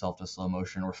lends itself to slow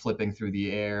motion, or flipping through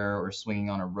the air, or swinging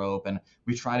on a rope. And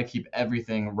we try to keep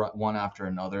everything one after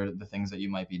another, the things that you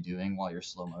might be doing while you're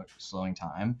slowing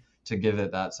time, to give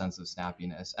it that sense of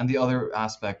snappiness. And the other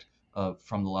aspect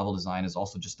from the level design is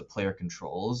also just the player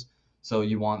controls. So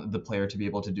you want the player to be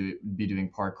able to be doing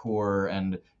parkour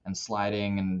and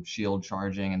sliding and shield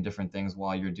charging and different things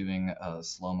while you're doing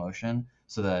slow motion,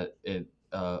 so that it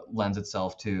lends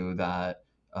itself to that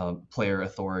player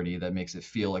authority that makes it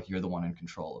feel like you're the one in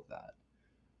control of that.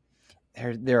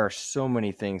 There are so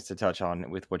many things to touch on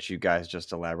with what you guys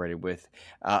just elaborated with.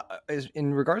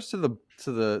 In regards to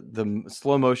the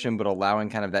slow motion, but allowing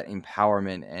kind of that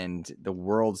empowerment and the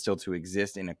world still to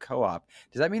exist in a co-op,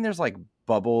 does that mean there's like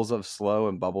bubbles of slow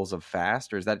and bubbles of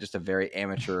fast, or is that just a very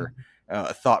amateur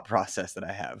thought process that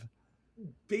I have?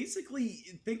 Basically,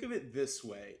 think of it this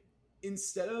way.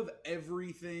 Instead of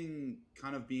everything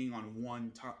kind of being on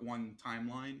one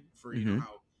timeline for, you know,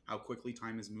 how quickly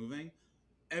time is moving,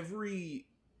 every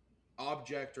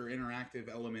object or interactive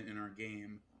element in our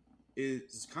game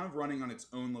is kind of running on its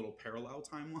own little parallel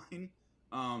timeline.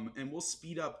 And we'll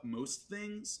speed up most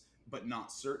things, but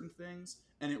not certain things.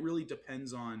 And it really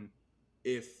depends on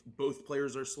if both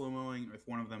players are slow-moing, or if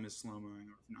one of them is slow-moing,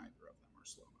 or if neither of them are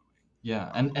slow-moing.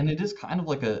 Yeah, and it is kind of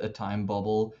like a time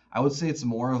bubble. I would say it's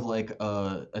more of like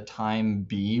a time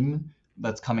beam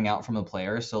that's coming out from the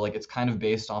player. So like it's kind of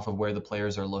based off of where the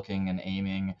players are looking and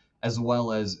aiming, as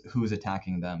well as who's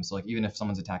attacking them. So like even if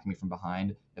someone's attacking me from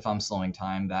behind, if I'm slowing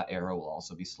time, that arrow will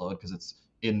also be slowed because it's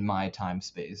in my time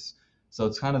space. So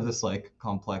it's kind of this like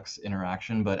complex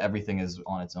interaction, but everything is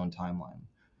on its own timeline.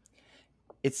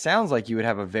 It sounds like you would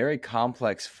have a very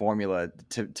complex formula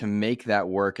to make that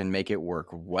work and make it work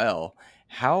well.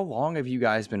 How long have you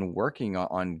guys been working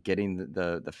on getting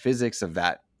the physics of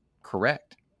that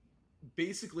correct?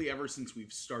 Basically, ever since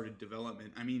we've started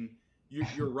development. I mean,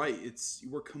 you're right.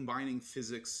 We're combining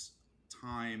physics,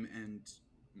 time, and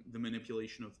the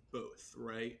manipulation of both,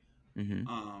 right?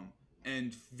 Mm-hmm.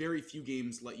 And very few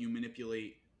games let you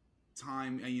manipulate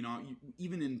time. And, you know,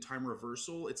 even in time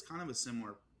reversal, it's kind of a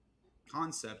similar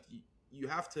concept. You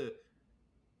have to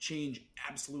change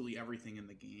absolutely everything in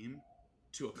the game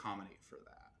to accommodate for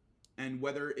that. And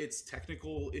whether it's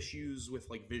technical issues with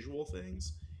like visual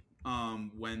things,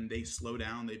 when they slow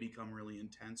down, they become really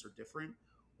intense or different,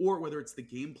 or whether it's the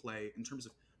gameplay in terms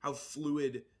of how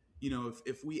fluid, you know,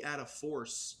 if we add a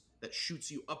force that shoots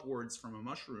you upwards from a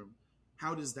mushroom,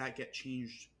 how does that get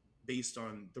changed based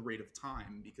on the rate of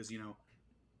time? Because, you know,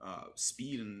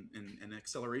 speed and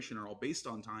acceleration are all based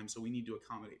on time, so we need to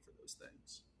accommodate for those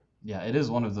things. Yeah, it is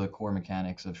one of the core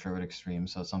mechanics of Sherwood Extreme,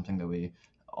 so it's something that we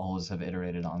always have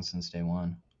iterated on since day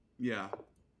one. Yeah.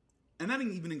 And that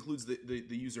even includes the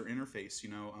user interface.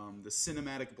 You know, the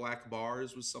cinematic black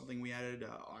bars was something we added,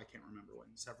 I can't remember when,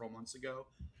 several months ago.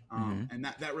 And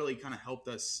that really kind of helped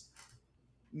us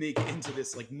make into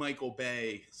this like Michael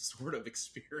Bay sort of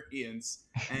experience.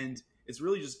 And it's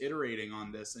really just iterating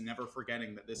on this and never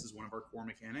forgetting that this is one of our core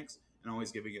mechanics and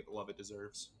always giving it the love it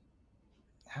deserves.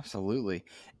 Absolutely.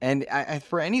 And I,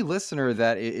 for any listener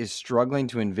that is struggling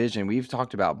to envision, we've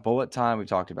talked about bullet time, we've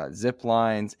talked about zip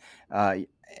lines,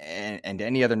 and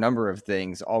any other number of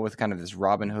things, all with kind of this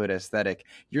Robin Hood aesthetic.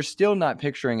 You're still not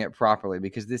picturing it properly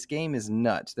because this game is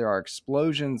nuts. There are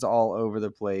explosions all over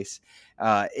the place.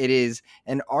 It is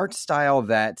an art style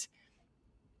that,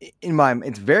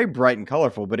 it's very bright and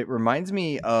colorful, but it reminds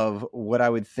me of what I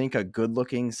would think a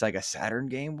good-looking Sega Saturn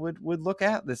game would look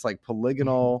at. This like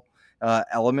polygonal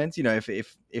elements, you know,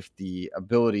 if the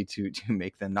ability to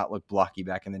make them not look blocky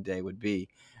back in the day would be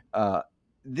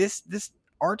this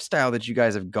art style that you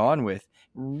guys have gone with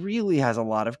really has a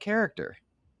lot of character.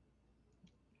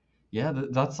 Yeah,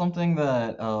 that's something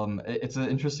that it's an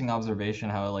interesting observation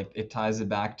how like it ties it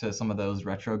back to some of those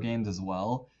retro games as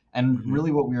well. And Mm-hmm.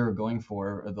 really what we were going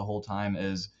for the whole time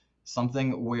is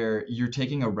something where you're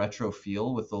taking a retro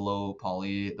feel with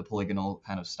the the polygonal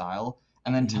kind of style,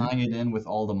 and then Mm-hmm. tying it in with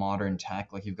all the modern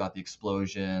tech, like you've got the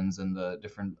explosions and the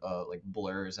different like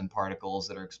blurs and particles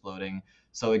that are exploding.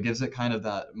 So it gives it kind of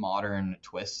that modern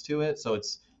twist to it. So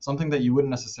it's something that you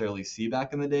wouldn't necessarily see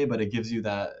back in the day, but it gives you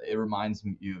that, it reminds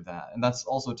you of that. And that's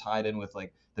also tied in with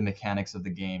like the mechanics of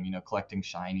the game. You know, collecting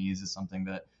shinies is something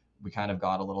that we kind of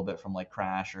got a little bit from like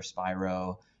Crash or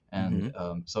Spyro. Mm-hmm.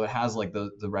 And so it has like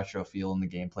the retro feel in the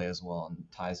gameplay as well, and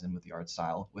ties in with the art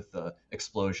style with the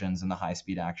explosions and the high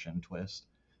speed action twist.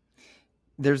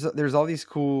 There's all these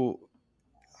cool,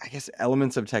 I guess,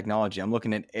 elements of technology. I'm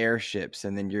looking at airships,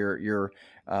 and then you're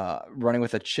running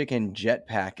with a chicken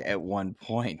jetpack at one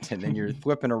point, and then you're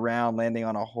flipping around, landing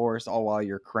on a horse, all while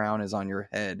your crown is on your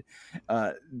head.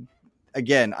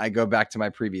 Again, I go back to my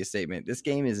previous statement. This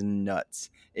game is nuts.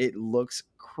 It looks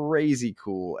crazy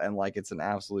cool and like it's an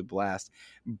absolute blast.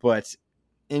 But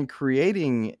in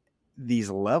creating these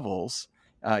levels,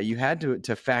 you had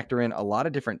to factor in a lot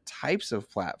of different types of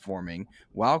platforming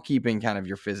while keeping kind of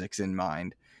your physics in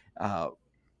mind.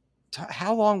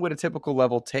 How long would a typical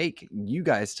level take you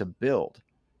guys to build?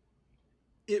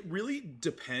 It really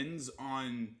depends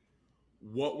on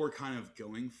what we're kind of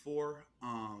going for.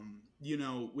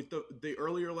 With the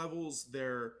earlier levels,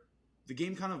 the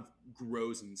game kind of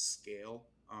grows in scale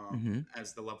Mm-hmm.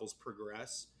 as the levels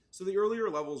progress. So the earlier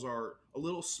levels are a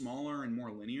little smaller and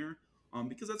more linear,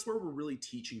 because that's where we're really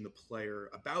teaching the player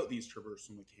about these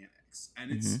traversal mechanics, and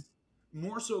Mm-hmm. it's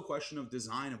more so a question of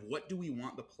design of what do we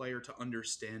want the player to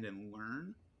understand and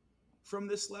learn from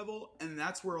this level, and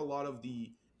that's where a lot of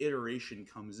the iteration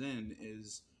comes in,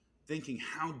 is thinking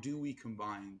how do we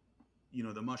combine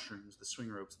the mushrooms, the swing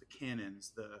ropes, the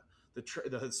cannons, the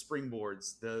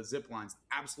springboards, the zip lines,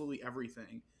 absolutely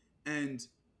everything, and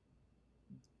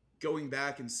going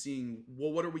back and seeing,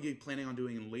 well, what are we planning on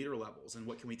doing in later levels, and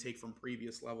what can we take from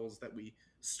previous levels that we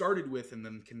started with and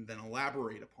then can then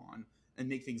elaborate upon and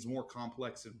make things more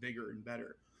complex and bigger and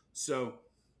better. So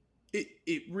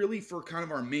it really, for kind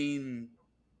of our main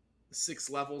 6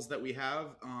 levels that we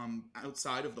have,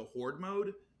 outside of the horde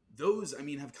mode, those, I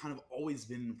mean, have kind of always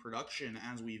been in production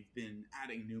as we've been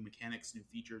adding new mechanics, new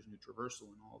features, new traversal,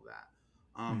 and all of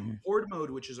that. Mm-hmm. Horde mode,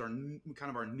 which is kind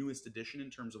of our newest addition in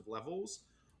terms of levels,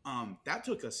 that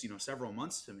took us several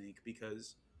months to make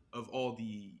because of all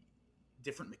the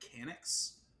different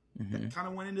mechanics Mm-hmm. that kind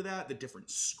of went into that, the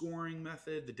different scoring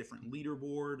method, the different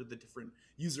leaderboard, the different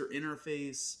user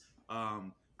interface. I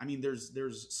mean, there's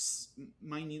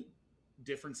minute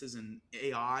differences in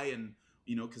AI, and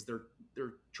because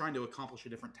they're trying to accomplish a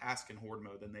different task in horde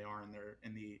mode than they are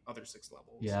in the other 6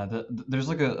 levels. Yeah, there's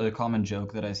like a common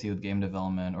joke that I see with game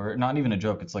development, or not even a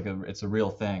joke. It's a real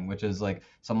thing, which is like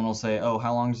someone will say, "Oh,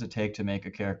 how long does it take to make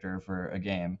a character for a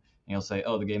game?" And you'll say,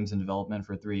 "Oh, the game's in development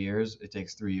for 3 years. It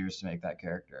takes 3 years to make that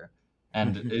character."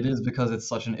 And it is because it's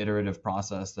such an iterative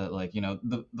process that, like,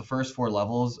 the first 4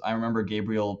 levels, I remember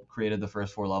Gabriel created the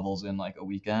first 4 levels in like a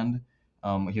weekend.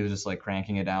 He was just like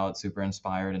cranking it out, super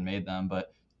inspired, and made them.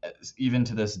 But even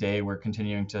to this day, we're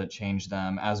continuing to change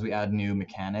them as we add new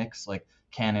mechanics. Like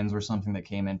cannons were something that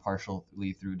came in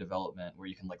partially through development, where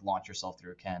you can like launch yourself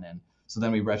through a cannon. So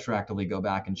then we retroactively go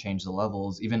back and change the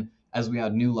levels, even as we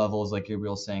add new levels, like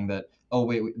Gabriel saying that, oh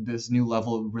wait, this new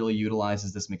level really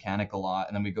utilizes this mechanic a lot,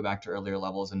 and then we go back to earlier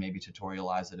levels and maybe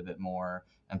tutorialize it a bit more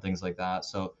and things like that.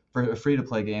 So for a free to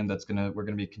play game we're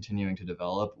gonna be continuing to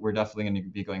develop, we're definitely going to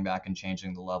be going back and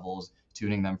changing the levels,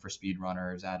 tuning them for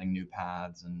speedrunners, adding new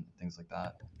paths and things like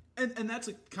that. And that's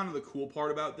kind of the cool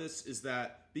part about this, is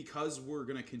that because we're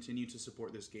going to continue to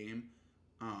support this game,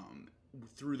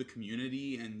 through the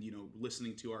community and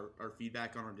listening to our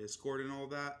feedback on our Discord and all of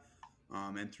that,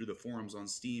 and through the forums on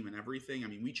Steam and everything. I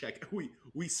mean,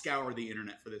 we scour the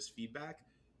internet for this feedback.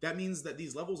 That means that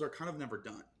these levels are kind of never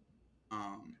done.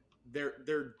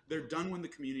 They're done when the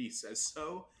community says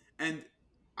so, and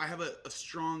I have a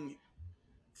strong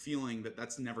feeling that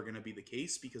that's never going to be the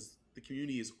case, because the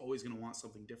community is always going to want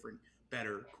something different,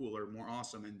 better, cooler, more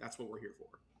awesome, and that's what we're here for.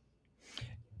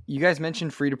 You guys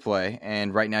mentioned free to play,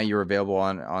 and right now you're available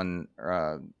on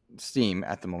Steam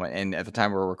at the moment. And at the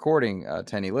time we're recording,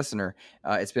 to any listener,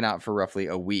 it's been out for roughly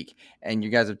a week. And you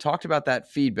guys have talked about that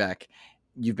feedback.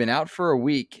 You've been out for a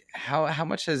week. How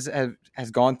much has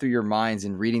gone through your minds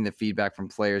in reading the feedback from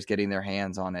players, getting their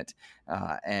hands on it?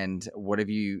 And what have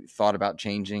you thought about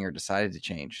changing or decided to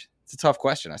change? It's a tough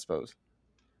question, I suppose.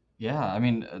 Yeah, I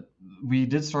mean, we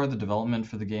did start the development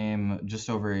for the game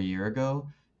just over a year ago,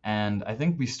 and I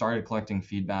think we started collecting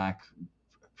feedback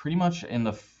pretty much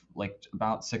in like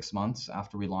about 6 months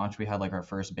after we launched. We had like our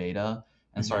first beta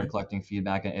and started Hmm. collecting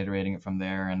feedback and iterating it from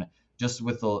there. And just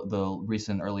with the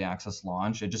recent early access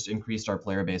launch, it just increased our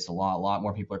player base a lot. A lot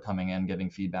more people are coming in, giving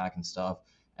feedback and stuff.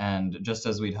 And just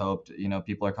as we'd hoped,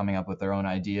 people are coming up with their own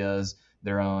ideas,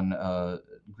 their own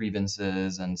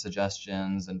grievances and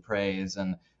suggestions and praise.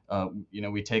 And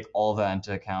we take all that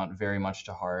into account very much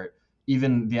to heart.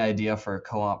 Even the idea for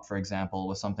co-op, for example,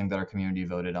 was something that our community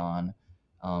voted on.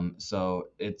 So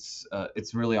it's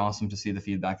really awesome to see the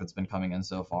feedback that's been coming in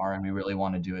so far, and we really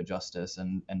want to do it justice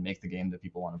and make the game that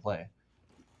people want to play.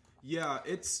 Yeah,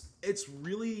 it's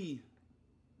really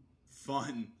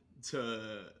fun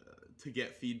to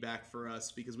get feedback for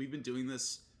us because we've been doing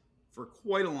this for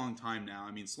quite a long time now.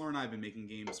 I mean, Slur and I have been making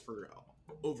games for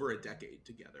over a decade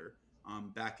together.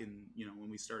 Back in when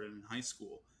we started in high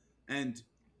school, and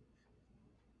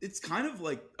it's kind of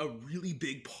like a really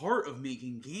big part of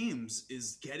making games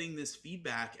is getting this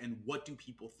feedback and what do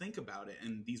people think about it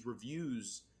and these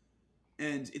reviews.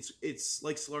 And it's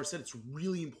like Solar said, it's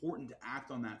really important to act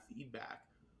on that feedback.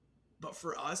 But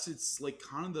for us, it's like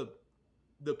kind of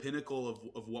the pinnacle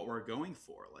of what we're going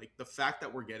for. Like the fact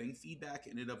that we're getting feedback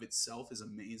in and of itself is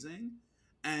amazing.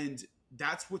 And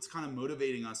that's what's kind of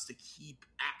motivating us to keep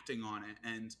acting on it.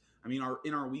 And I mean,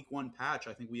 in our week one patch,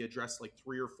 I think we addressed like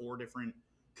 3 or 4 different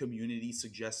community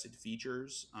suggested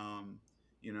features,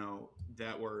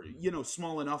 that were,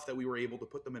 small enough that we were able to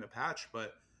put them in a patch,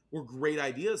 but were great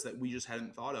ideas that we just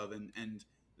hadn't thought of. And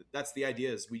that's the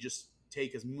idea is we just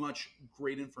take as much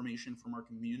great information from our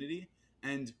community,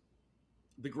 and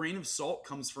the grain of salt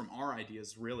comes from our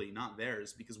ideas, really, not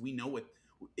theirs, because we know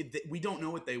we don't know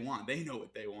what they want. They know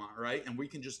what they want, right? And we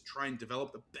can just try and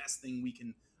develop the best thing we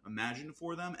can imagine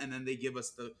for them, and then they give us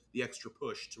the extra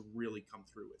push to really come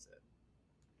through with it.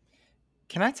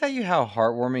 Can I tell you how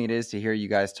heartwarming it is to hear you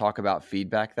guys talk about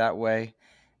feedback that way?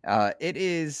 It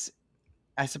is,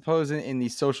 I suppose, in the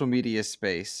social media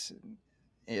space,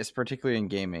 is particularly in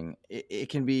gaming, it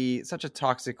can be such a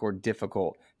toxic or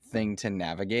difficult thing to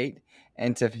navigate.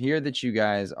 And to hear that you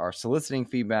guys are soliciting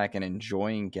feedback and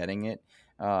enjoying getting it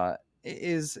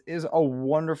is a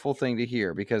wonderful thing to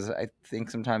hear, because I think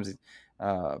sometimes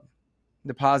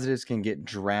the positives can get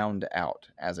drowned out,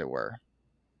 as it were.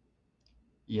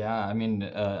 Yeah, I mean,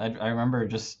 I remember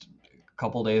just a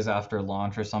couple days after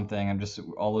launch or something, I'm just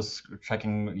always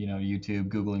checking, YouTube,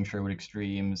 Googling Sherwood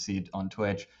Extreme, see it on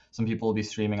Twitch. Some people will be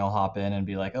streaming, I'll hop in and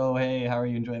be like, oh, hey, how are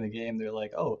you enjoying the game? They're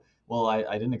like, oh, well, I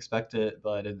didn't expect it,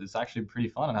 but it's actually pretty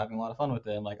fun. I'm having a lot of fun with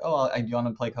it. I'm like, oh, do you want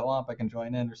to play co-op? I can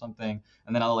join in or something.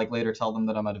 And then I'll like later tell them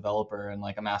that I'm a developer and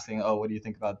like I'm asking, oh, what do you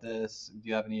think about this? Do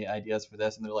you have any ideas for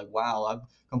this? And they're like, wow, I'm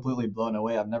completely blown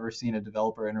away. I've never seen a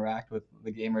developer interact with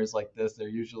the gamers like this. They're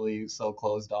usually so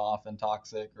closed off and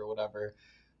toxic or whatever.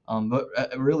 But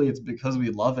really, it's because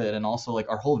we love it, and also like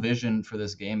our whole vision for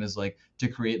this game is like to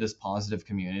create this positive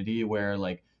community where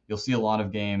like you'll see a lot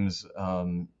of games.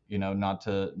 Not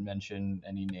to mention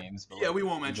any names, but Yeah, like we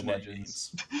won't League of mention any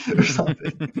Legends names. or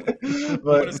something. I'm gonna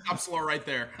But stop Slow right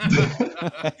there.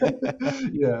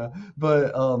 yeah,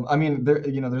 but I mean,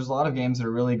 there's a lot of games that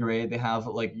are really great. They have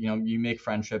like, you make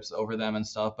friendships over them and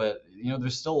stuff, but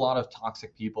there's still a lot of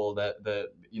toxic people that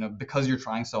because you're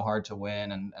trying so hard to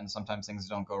win, and sometimes things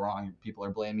don't go wrong. People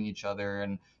are blaming each other,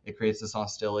 and it creates this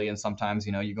hostility. And sometimes,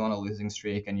 you go on a losing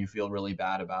streak and you feel really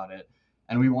bad about it.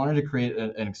 And we wanted to create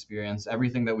an experience.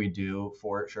 Everything that we do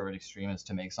for Sherwood Extreme is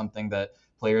to make something that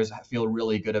players feel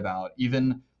really good about.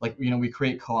 Even like, we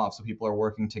create co-op so people are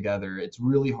working together. It's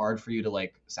really hard for you to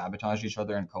like sabotage each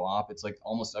other in co-op. It's like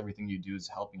almost everything you do is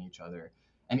helping each other.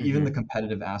 And even the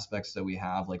competitive aspects that we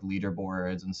have, like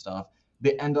leaderboards and stuff,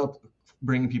 they end up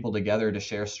bringing people together to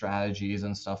share strategies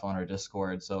and stuff on our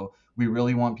Discord. So we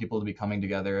really want people to be coming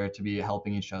together, to be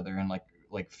helping each other, and like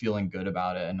feeling good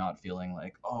about it, and not feeling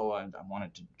like, oh, I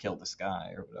wanted to kill this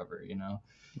guy or whatever.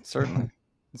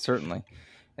 Certainly.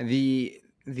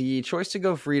 The choice to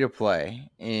go free to play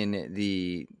in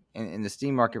the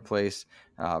Steam marketplace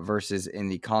versus in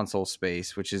the console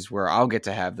space, which is where I'll get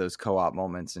to have those co-op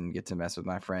moments and get to mess with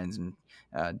my friends and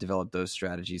develop those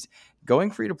strategies. Going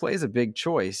free to play is a big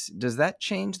choice. Does that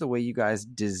change the way you guys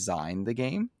design the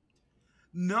game?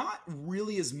 Not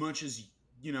really as much as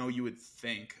you would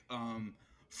think.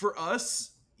 For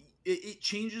us, it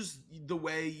changes the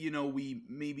way we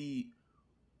maybe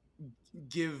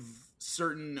give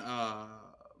certain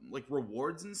like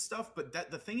rewards and stuff. But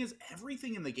the thing is,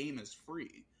 everything in the game is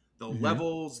free. The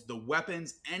levels, the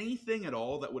weapons, anything at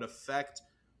all that would affect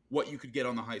what you could get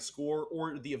on the high score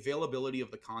or the availability of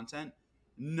the content,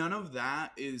 none of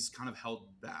that is kind of held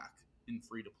back in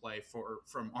free to play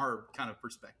from our kind of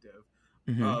perspective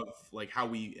of like how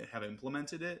we have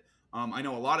implemented it. I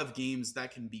know a lot of games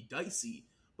that can be dicey,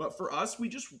 but for us, we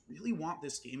just really want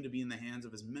this game to be in the hands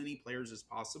of as many players as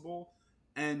possible.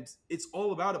 And it's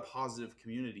all about a positive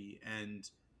community and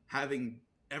having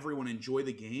everyone enjoy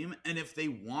the game. And if they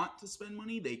want to spend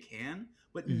money, they can,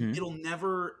 but it'll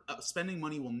never, spending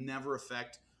money will never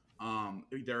affect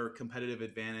their competitive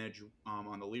advantage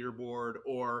on the leaderboard,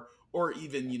 or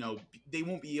even, you know, they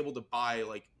won't be able to buy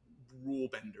like rule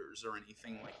benders or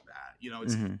anything like that. You know,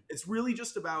 it's really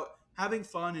just about having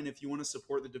fun. And if you want to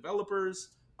support the developers,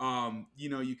 you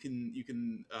know, you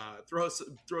can throw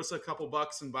us a couple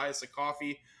bucks and buy us a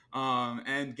coffee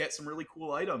and get some really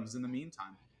cool items in the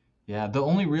meantime. Yeah, the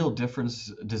only real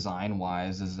difference design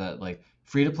wise is that like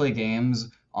free to play games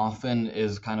often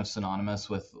is kind of synonymous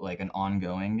with like an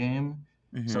ongoing game.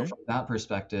 So from that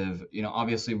perspective, you know,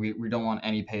 obviously we don't want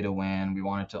any pay to win. We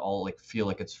want it to all like feel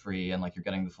like it's free and like you're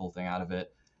getting the full thing out of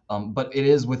it. But it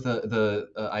is with the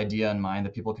idea in mind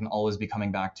that people can always be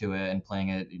coming back to it and playing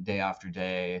it day after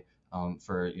day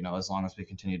for, you know, as long as we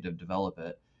continue to develop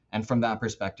it. And from that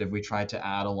perspective, we try to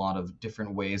add a lot of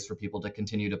different ways for people to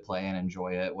continue to play and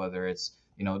enjoy it, whether it's,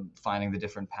 you know, finding the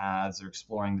different paths or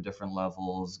exploring the different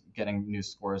levels, getting new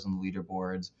scores on the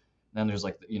leaderboards. Then there's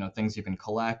like, you know, things you can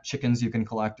collect, chickens you can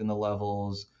collect in the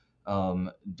levels,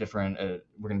 different,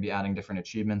 we're going to be adding different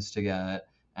achievements to get,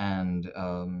 and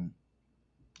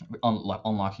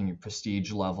unlocking your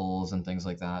prestige levels and things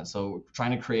like that. So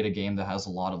trying to create a game that has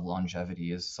a lot of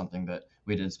longevity is something that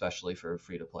we did especially for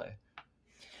free to play.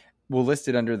 Well,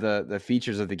 listed under the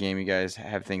features of the game, you guys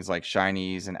have things like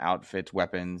shinies and outfits,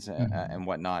 weapons, and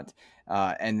whatnot.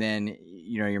 And then,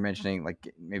 you know, you're mentioning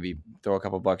like maybe throw a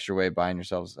couple bucks your way, buying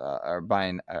yourselves or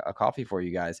buying a coffee for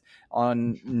you guys.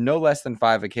 On no less than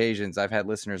 5 occasions, I've had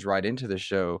listeners write into the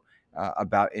show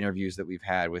about interviews that we've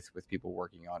had with people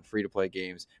working on free to play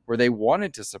games where they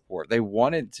wanted to support, they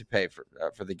wanted to pay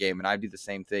for the game, and I do the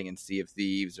same thing in Sea of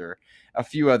Thieves or a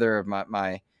few other of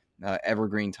my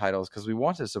evergreen titles, because we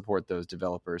want to support those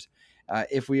developers.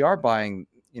 If we are buying,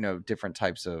 you know, different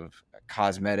types of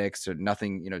cosmetics or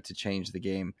nothing, you know, to change the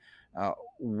game,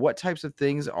 what types of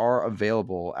things are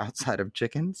available outside of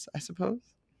chickens, I suppose?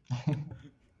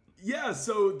 Yeah,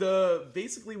 so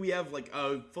basically we have like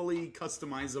a fully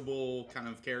customizable kind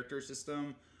of character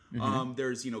system.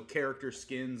 There's, you know, character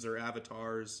skins or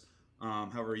avatars,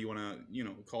 however you want to, you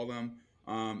know, call them.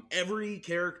 Every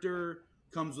character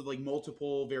comes with like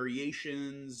multiple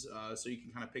variations, so you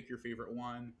can kind of pick your favorite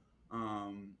one,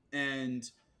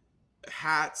 and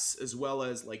hats, as well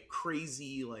as like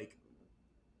crazy, like,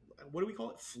 what do we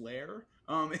call it, flair?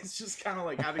 It's just kind of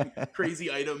like having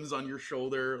crazy items on your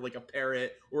shoulder, like a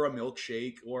parrot or a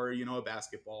milkshake or, you know, a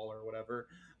basketball or whatever.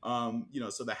 You know,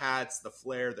 so the hats, the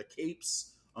flair, the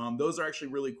capes, those are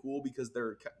actually really cool because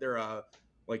they're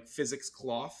like physics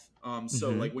cloth.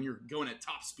 So like when you're going at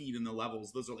top speed in the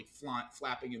levels, those are like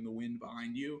flapping in the wind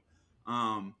behind you.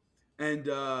 And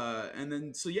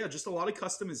then, so yeah, just a lot of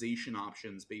customization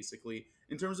options basically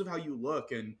in terms of how you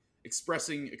look and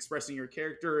expressing your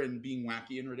character and being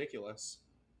wacky and ridiculous.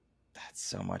 That's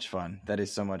so much fun. That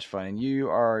is so much fun. And you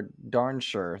are darn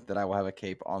sure that I will have a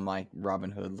cape on my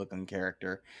Robin Hood looking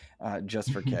character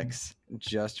just for kicks.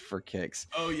 Just for kicks.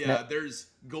 Oh, yeah. Now, there's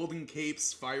golden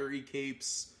capes, fiery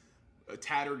capes,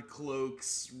 tattered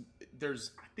cloaks.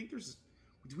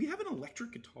 Do we have an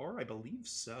electric guitar? I believe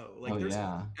so. Like,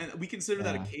 yeah. And we consider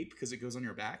that a cape because it goes on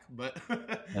your back. But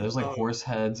yeah, there's like horse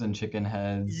heads and chicken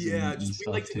heads. Yeah,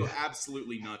 we like to go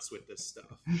absolutely nuts with this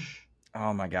stuff.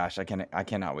 Oh my gosh, I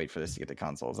cannot wait for this to get to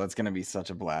consoles. That's going to be such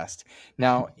a blast.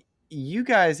 Now, you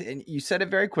guys, and you said it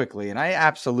very quickly, and I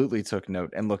absolutely took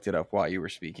note and looked it up while you were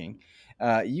speaking.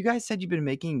 You guys said you've been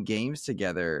making games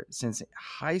together since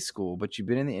high school, but you've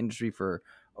been in the industry for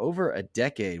over a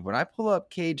decade. When I pull up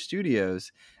Cage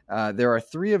Studios, there are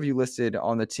 3 of you listed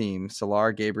on the team,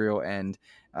 Solar, Gabriel, and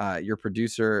your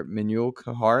producer, Minul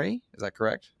Kahari. Is that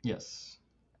correct? Yes.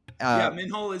 Yeah,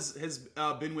 Minhol has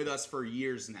been with us for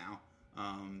years now.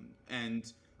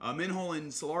 And Minhol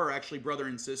and Solar are actually brother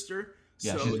and sister.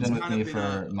 Yeah, so she's been with me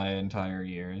for my entire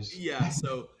years. Yeah,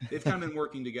 so they've kind of been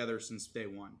working together since day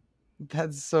one.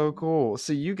 That's so cool.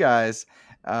 So you guys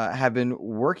have been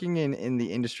working in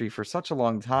the industry for such a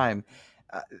long time.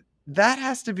 That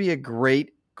has to be a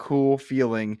great, cool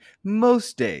feeling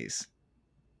most days.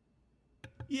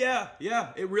 Yeah,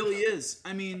 it really is.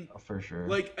 I mean, for sure.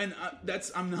 Like, and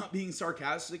I'm not being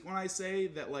sarcastic when I say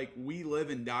that, like, we live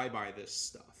and die by this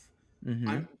stuff.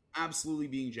 absolutely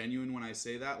being genuine when I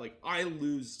say that. Like, I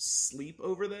lose sleep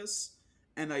over this,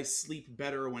 and I sleep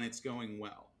better when it's going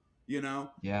well. You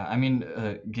know? Yeah, I mean,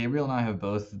 Gabriel and I have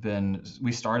both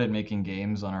we started making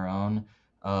games on our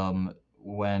own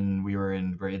when we were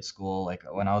in grade school. Like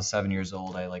when I was 7 years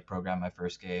old, I like programmed my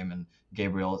first game, and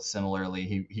Gabriel similarly,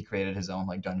 he created his own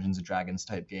like Dungeons and Dragons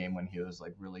type game when he was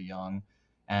like really young.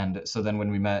 And so then when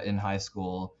we met in high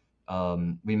school,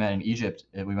 we met in Egypt.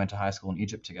 We went to high school in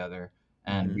Egypt together,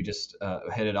 and we just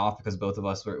hit it off because both of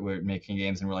us were making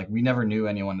games, and we're like, we never knew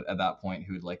anyone at that point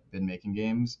who'd like been making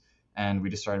games, and we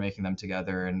just started making them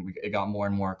together, and it got more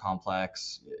and more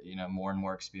complex, more and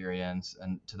more experience,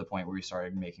 and to the point where we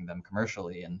started making them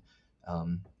commercially. And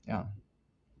yeah,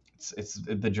 it's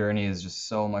the journey is just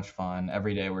so much fun.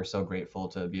 Every day we're so grateful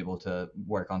to be able to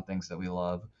work on things that we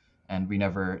love, and we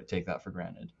never take that for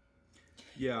granted.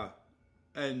 Yeah.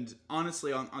 And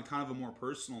honestly, on kind of a more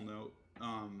personal note,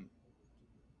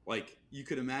 like you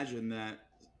could imagine that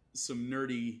some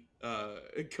nerdy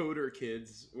coder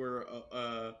kids were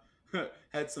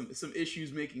had some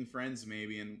issues making friends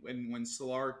maybe, and when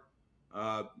Solar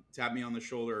tapped me on the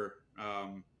shoulder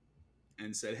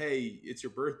and said, "Hey, it's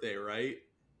your birthday, right?"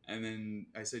 And then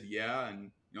I said, "Yeah,"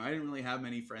 and I didn't really have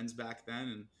many friends back then,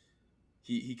 and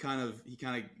he kind of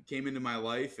came into my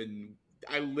life, and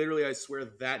I swear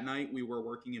that night we were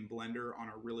working in Blender on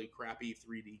a really crappy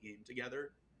 3D game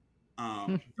together.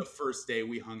 The first day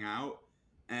we hung out,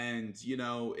 and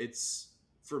it's,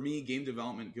 for me, game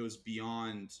development goes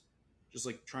beyond just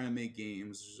like trying to make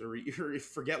games or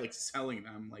forget like selling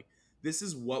them. Like, this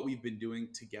is what we've been doing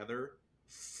together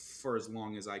for as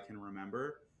long as I can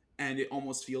remember, and it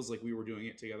almost feels like we were doing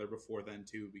it together before then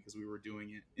too, because we were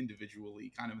doing it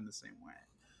individually kind of in the same way.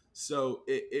 So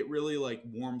it really like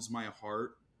warms my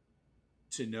heart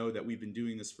to know that we've been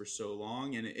doing this for so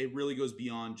long, and it really goes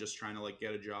beyond just trying to like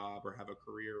get a job or have a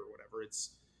career or whatever.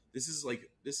 This is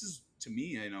to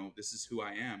me, this is who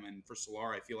I am, and for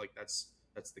Solar, I feel like that's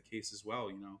the case as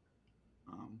well.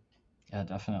 Yeah,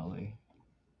 definitely.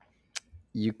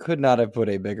 You could not have put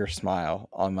a bigger smile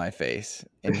on my face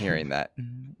in hearing that.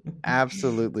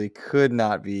 Absolutely could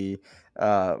not be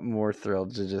more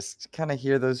thrilled to just kind of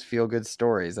hear those feel-good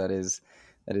stories. That is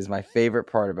my favorite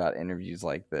part about interviews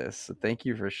like this. So thank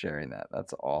you for sharing that.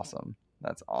 That's awesome.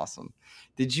 That's awesome.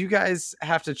 Did you guys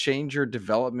have to change your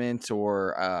development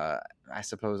or I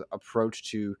suppose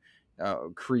approach to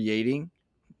creating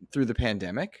through the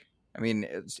pandemic? I mean,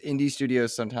 indie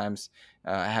studios sometimes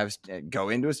go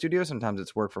into a studio. Sometimes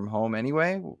it's work from home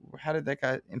anyway. How did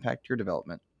that impact your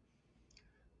development?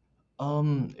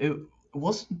 It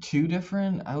wasn't too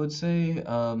different, I would say.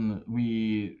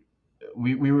 We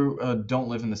were don't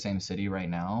live in the same city right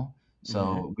now,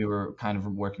 so we were kind of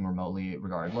working remotely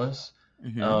regardless.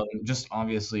 Just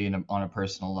obviously on a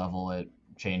personal level, it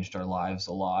changed our lives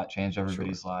a lot, changed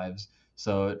everybody's lives.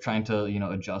 So trying to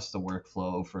adjust the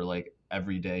workflow for like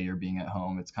every day you're being at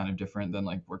home, it's kind of different than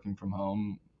like working from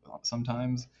home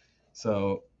sometimes.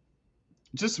 So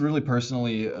just really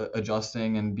personally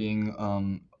adjusting and being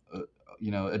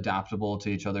adaptable to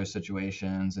each other's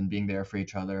situations and being there for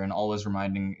each other, and always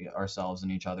reminding ourselves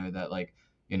and each other that like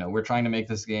we're trying to make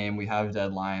this game, we have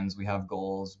deadlines, we have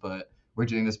goals, but we're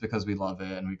doing this because we love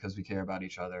it and because we care about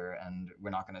each other, and we're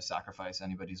not going to sacrifice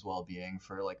anybody's well-being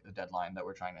for like a deadline that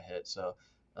we're trying to hit. So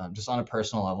just on a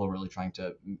personal level, really trying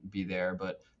to be there,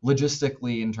 but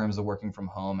logistically in terms of working from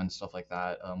home and stuff like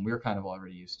that, we were kind of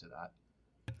already used to that.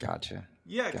 Gotcha.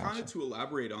 Yeah, kind of to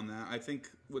elaborate on that, I think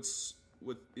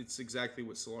it's exactly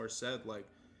what Solar said. Like,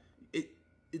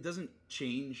 it doesn't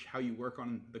change how you work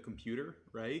on the computer,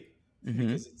 right?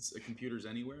 Because it's a computer's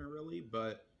anywhere really,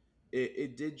 but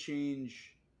it did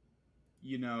change,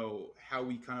 how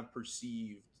we kind of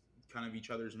perceived kind of each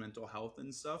other's mental health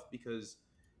and stuff. Because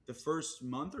the first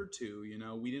month or two,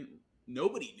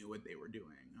 nobody knew what they were doing,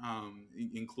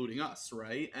 including us,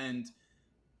 right? And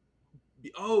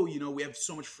we have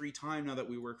so much free time now that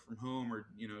we work from home, or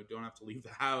don't have to leave the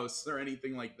house or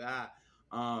anything like that.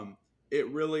 It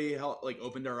really helped, like,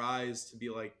 opened our eyes to be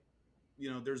like,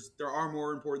 there are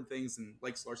more important things than,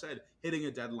 like Solar said, hitting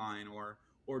a deadline or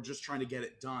just trying to get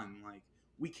it done. Like,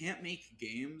 we can't make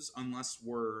games unless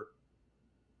we're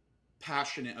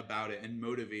passionate about it and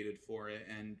motivated for it,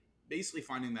 and basically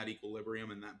finding that equilibrium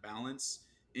and that balance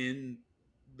in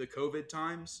the COVID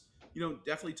times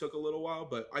definitely took a little while,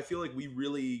 but I feel like we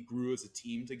really grew as a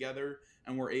team together,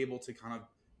 and we're able to kind of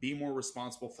be more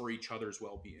responsible for each other's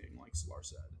well-being, like Solar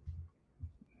said.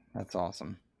 That's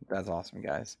awesome. That's awesome,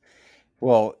 guys.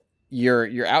 Well,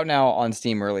 you're out now on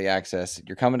Steam Early Access.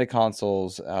 You're coming to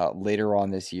consoles later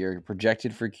on this year. You're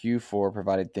projected for Q4,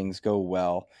 provided things go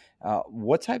well.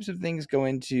 What types of things go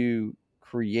into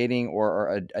creating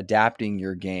or adapting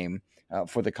your game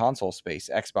for the console space,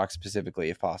 Xbox specifically,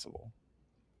 if possible?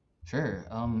 Sure.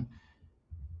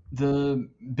 The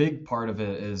big part of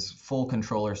it is full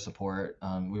controller support.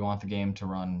 We want the game to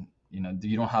run,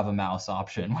 you don't have a mouse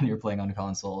option when you're playing on a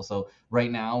console. So right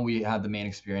now we have the main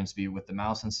experience be with the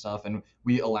mouse and stuff, and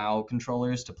we allow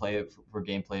controllers to play it for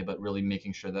gameplay, but really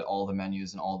making sure that all the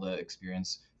menus and all the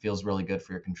experience feels really good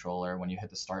for your controller. When you hit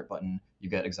the start button, you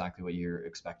get exactly what you're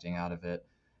expecting out of it.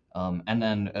 And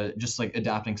then just like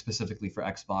adapting specifically for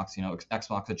Xbox,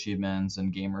 Xbox achievements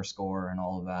and gamer score and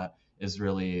all of that is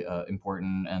really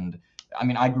important. And I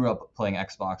mean, I grew up playing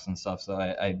Xbox and stuff, so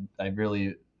I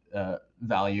really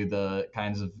value the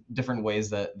kinds of different ways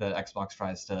that Xbox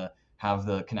tries to have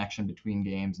the connection between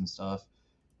games and stuff.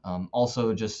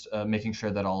 Also, just making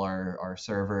sure that all our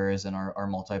servers and our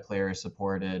multiplayer is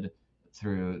supported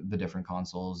through the different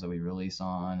consoles that we release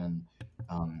on,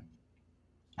 and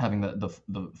having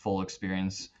the full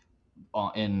experience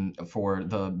for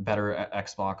the better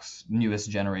Xbox, newest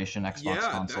generation Xbox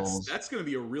consoles. That's going to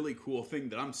be a really cool thing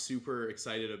that I'm super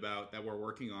excited about that we're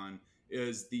working on,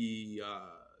 is the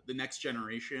next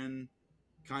generation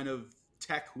kind of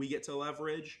tech we get to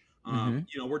leverage.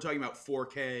 We're talking about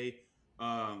 4K.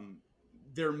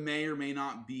 There may or may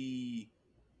not be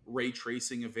ray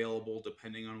tracing available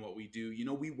depending on what we do.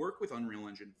 We work with Unreal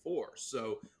Engine 4,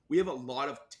 so we have a lot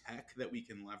of tech that we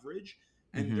can leverage.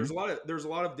 And there's a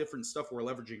lot of different stuff we're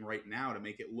leveraging right now to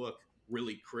make it look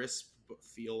really crisp but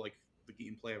feel like the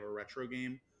gameplay of a retro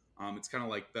game. It's kind of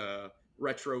like the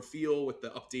retro feel with the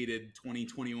updated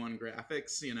 2021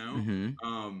 graphics,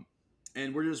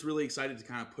 and we're just really excited to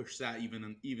kind of push that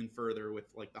even further with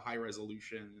like the high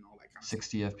resolution and all that kind of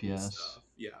 60 FPS stuff.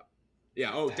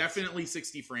 Definitely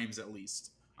 60 frames at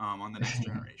least on the next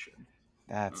generation.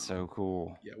 That's so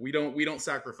cool. Yeah, we don't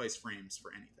sacrifice frames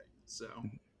for anything. So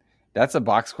that's a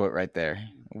box quote right there.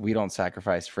 We don't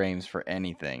sacrifice frames for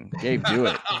anything. Gabe, do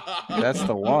it. That's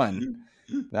the one.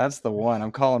 That's the one.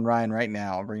 I'm calling Ryan right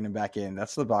now. I'm bringing him back in.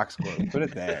 That's the box quote. Put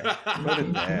it there. Put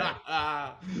it there.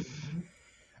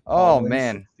 Oh,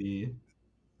 man.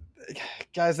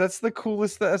 Guys, that's the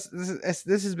coolest. This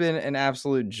has been an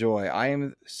absolute joy. I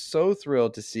am so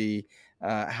thrilled to see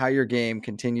how your game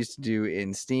continues to do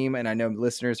in Steam. And I know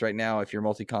listeners right now, if you're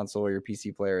multi-console or your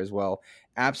PC player as well,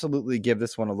 absolutely give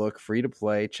this one a look. Free to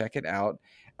play. Check it out.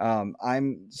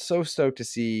 I'm so stoked to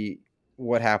see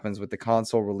what happens with the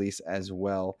console release as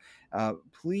well.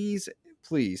 Please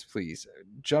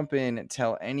jump in and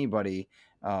tell anybody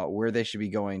where they should be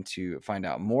going to find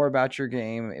out more about your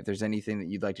game. If there's anything that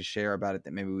you'd like to share about it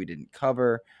that maybe we didn't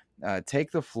cover, take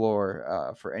the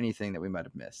floor for anything that we might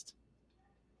have missed.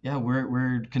 Yeah,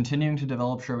 we're continuing to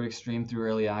develop Sherwood Extreme through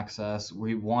early access.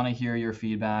 We want to hear your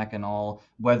feedback and all,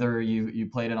 whether you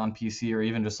played it on PC or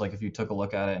even just like if you took a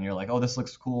look at it and you're like, oh, this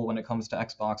looks cool when it comes to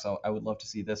Xbox. I would love to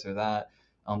see this or that.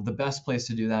 The best place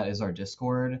to do that is our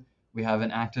Discord. We have an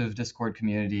active Discord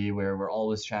community where we're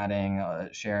always chatting,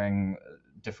 sharing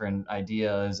different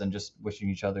ideas and just wishing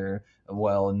each other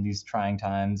well in these trying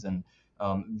times. And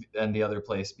the other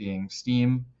place being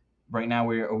Steam. Right now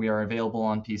we are available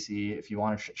on PC. If you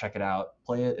want to check it out,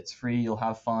 play it. It's free. You'll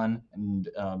have fun, and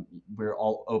we're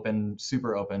all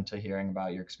super open to hearing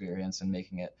about your experience and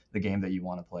making it the game that you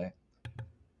want to play.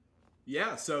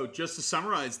 Yeah. So just to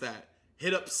summarize that,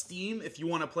 hit up Steam if you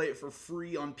want to play it for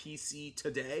free on PC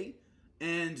today,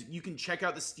 and you can check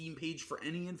out the Steam page for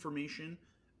any information,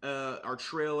 our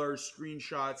trailers,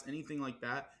 screenshots, anything like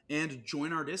that, and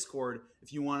join our Discord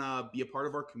if you want to be a part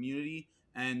of our community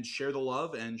and share the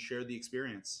love and share the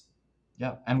experience.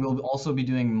 Yeah, and we'll also be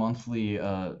doing monthly-ish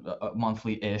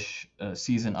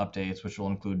season updates, which will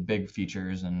include big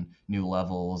features and new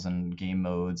levels and game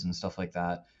modes and stuff like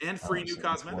that. And free new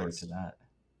cosmetics. Look forward to that.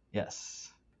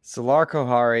 Yes. Salar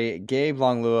Kohari, Gabe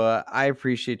Longlua, I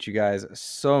appreciate you guys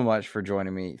so much for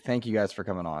joining me. Thank you guys for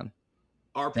coming on.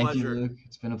 Our pleasure. Thank you, Luke.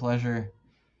 It's been a pleasure.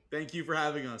 Thank you for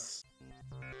having us.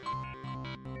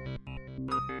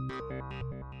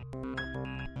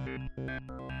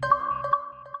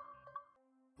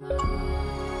 Thank you.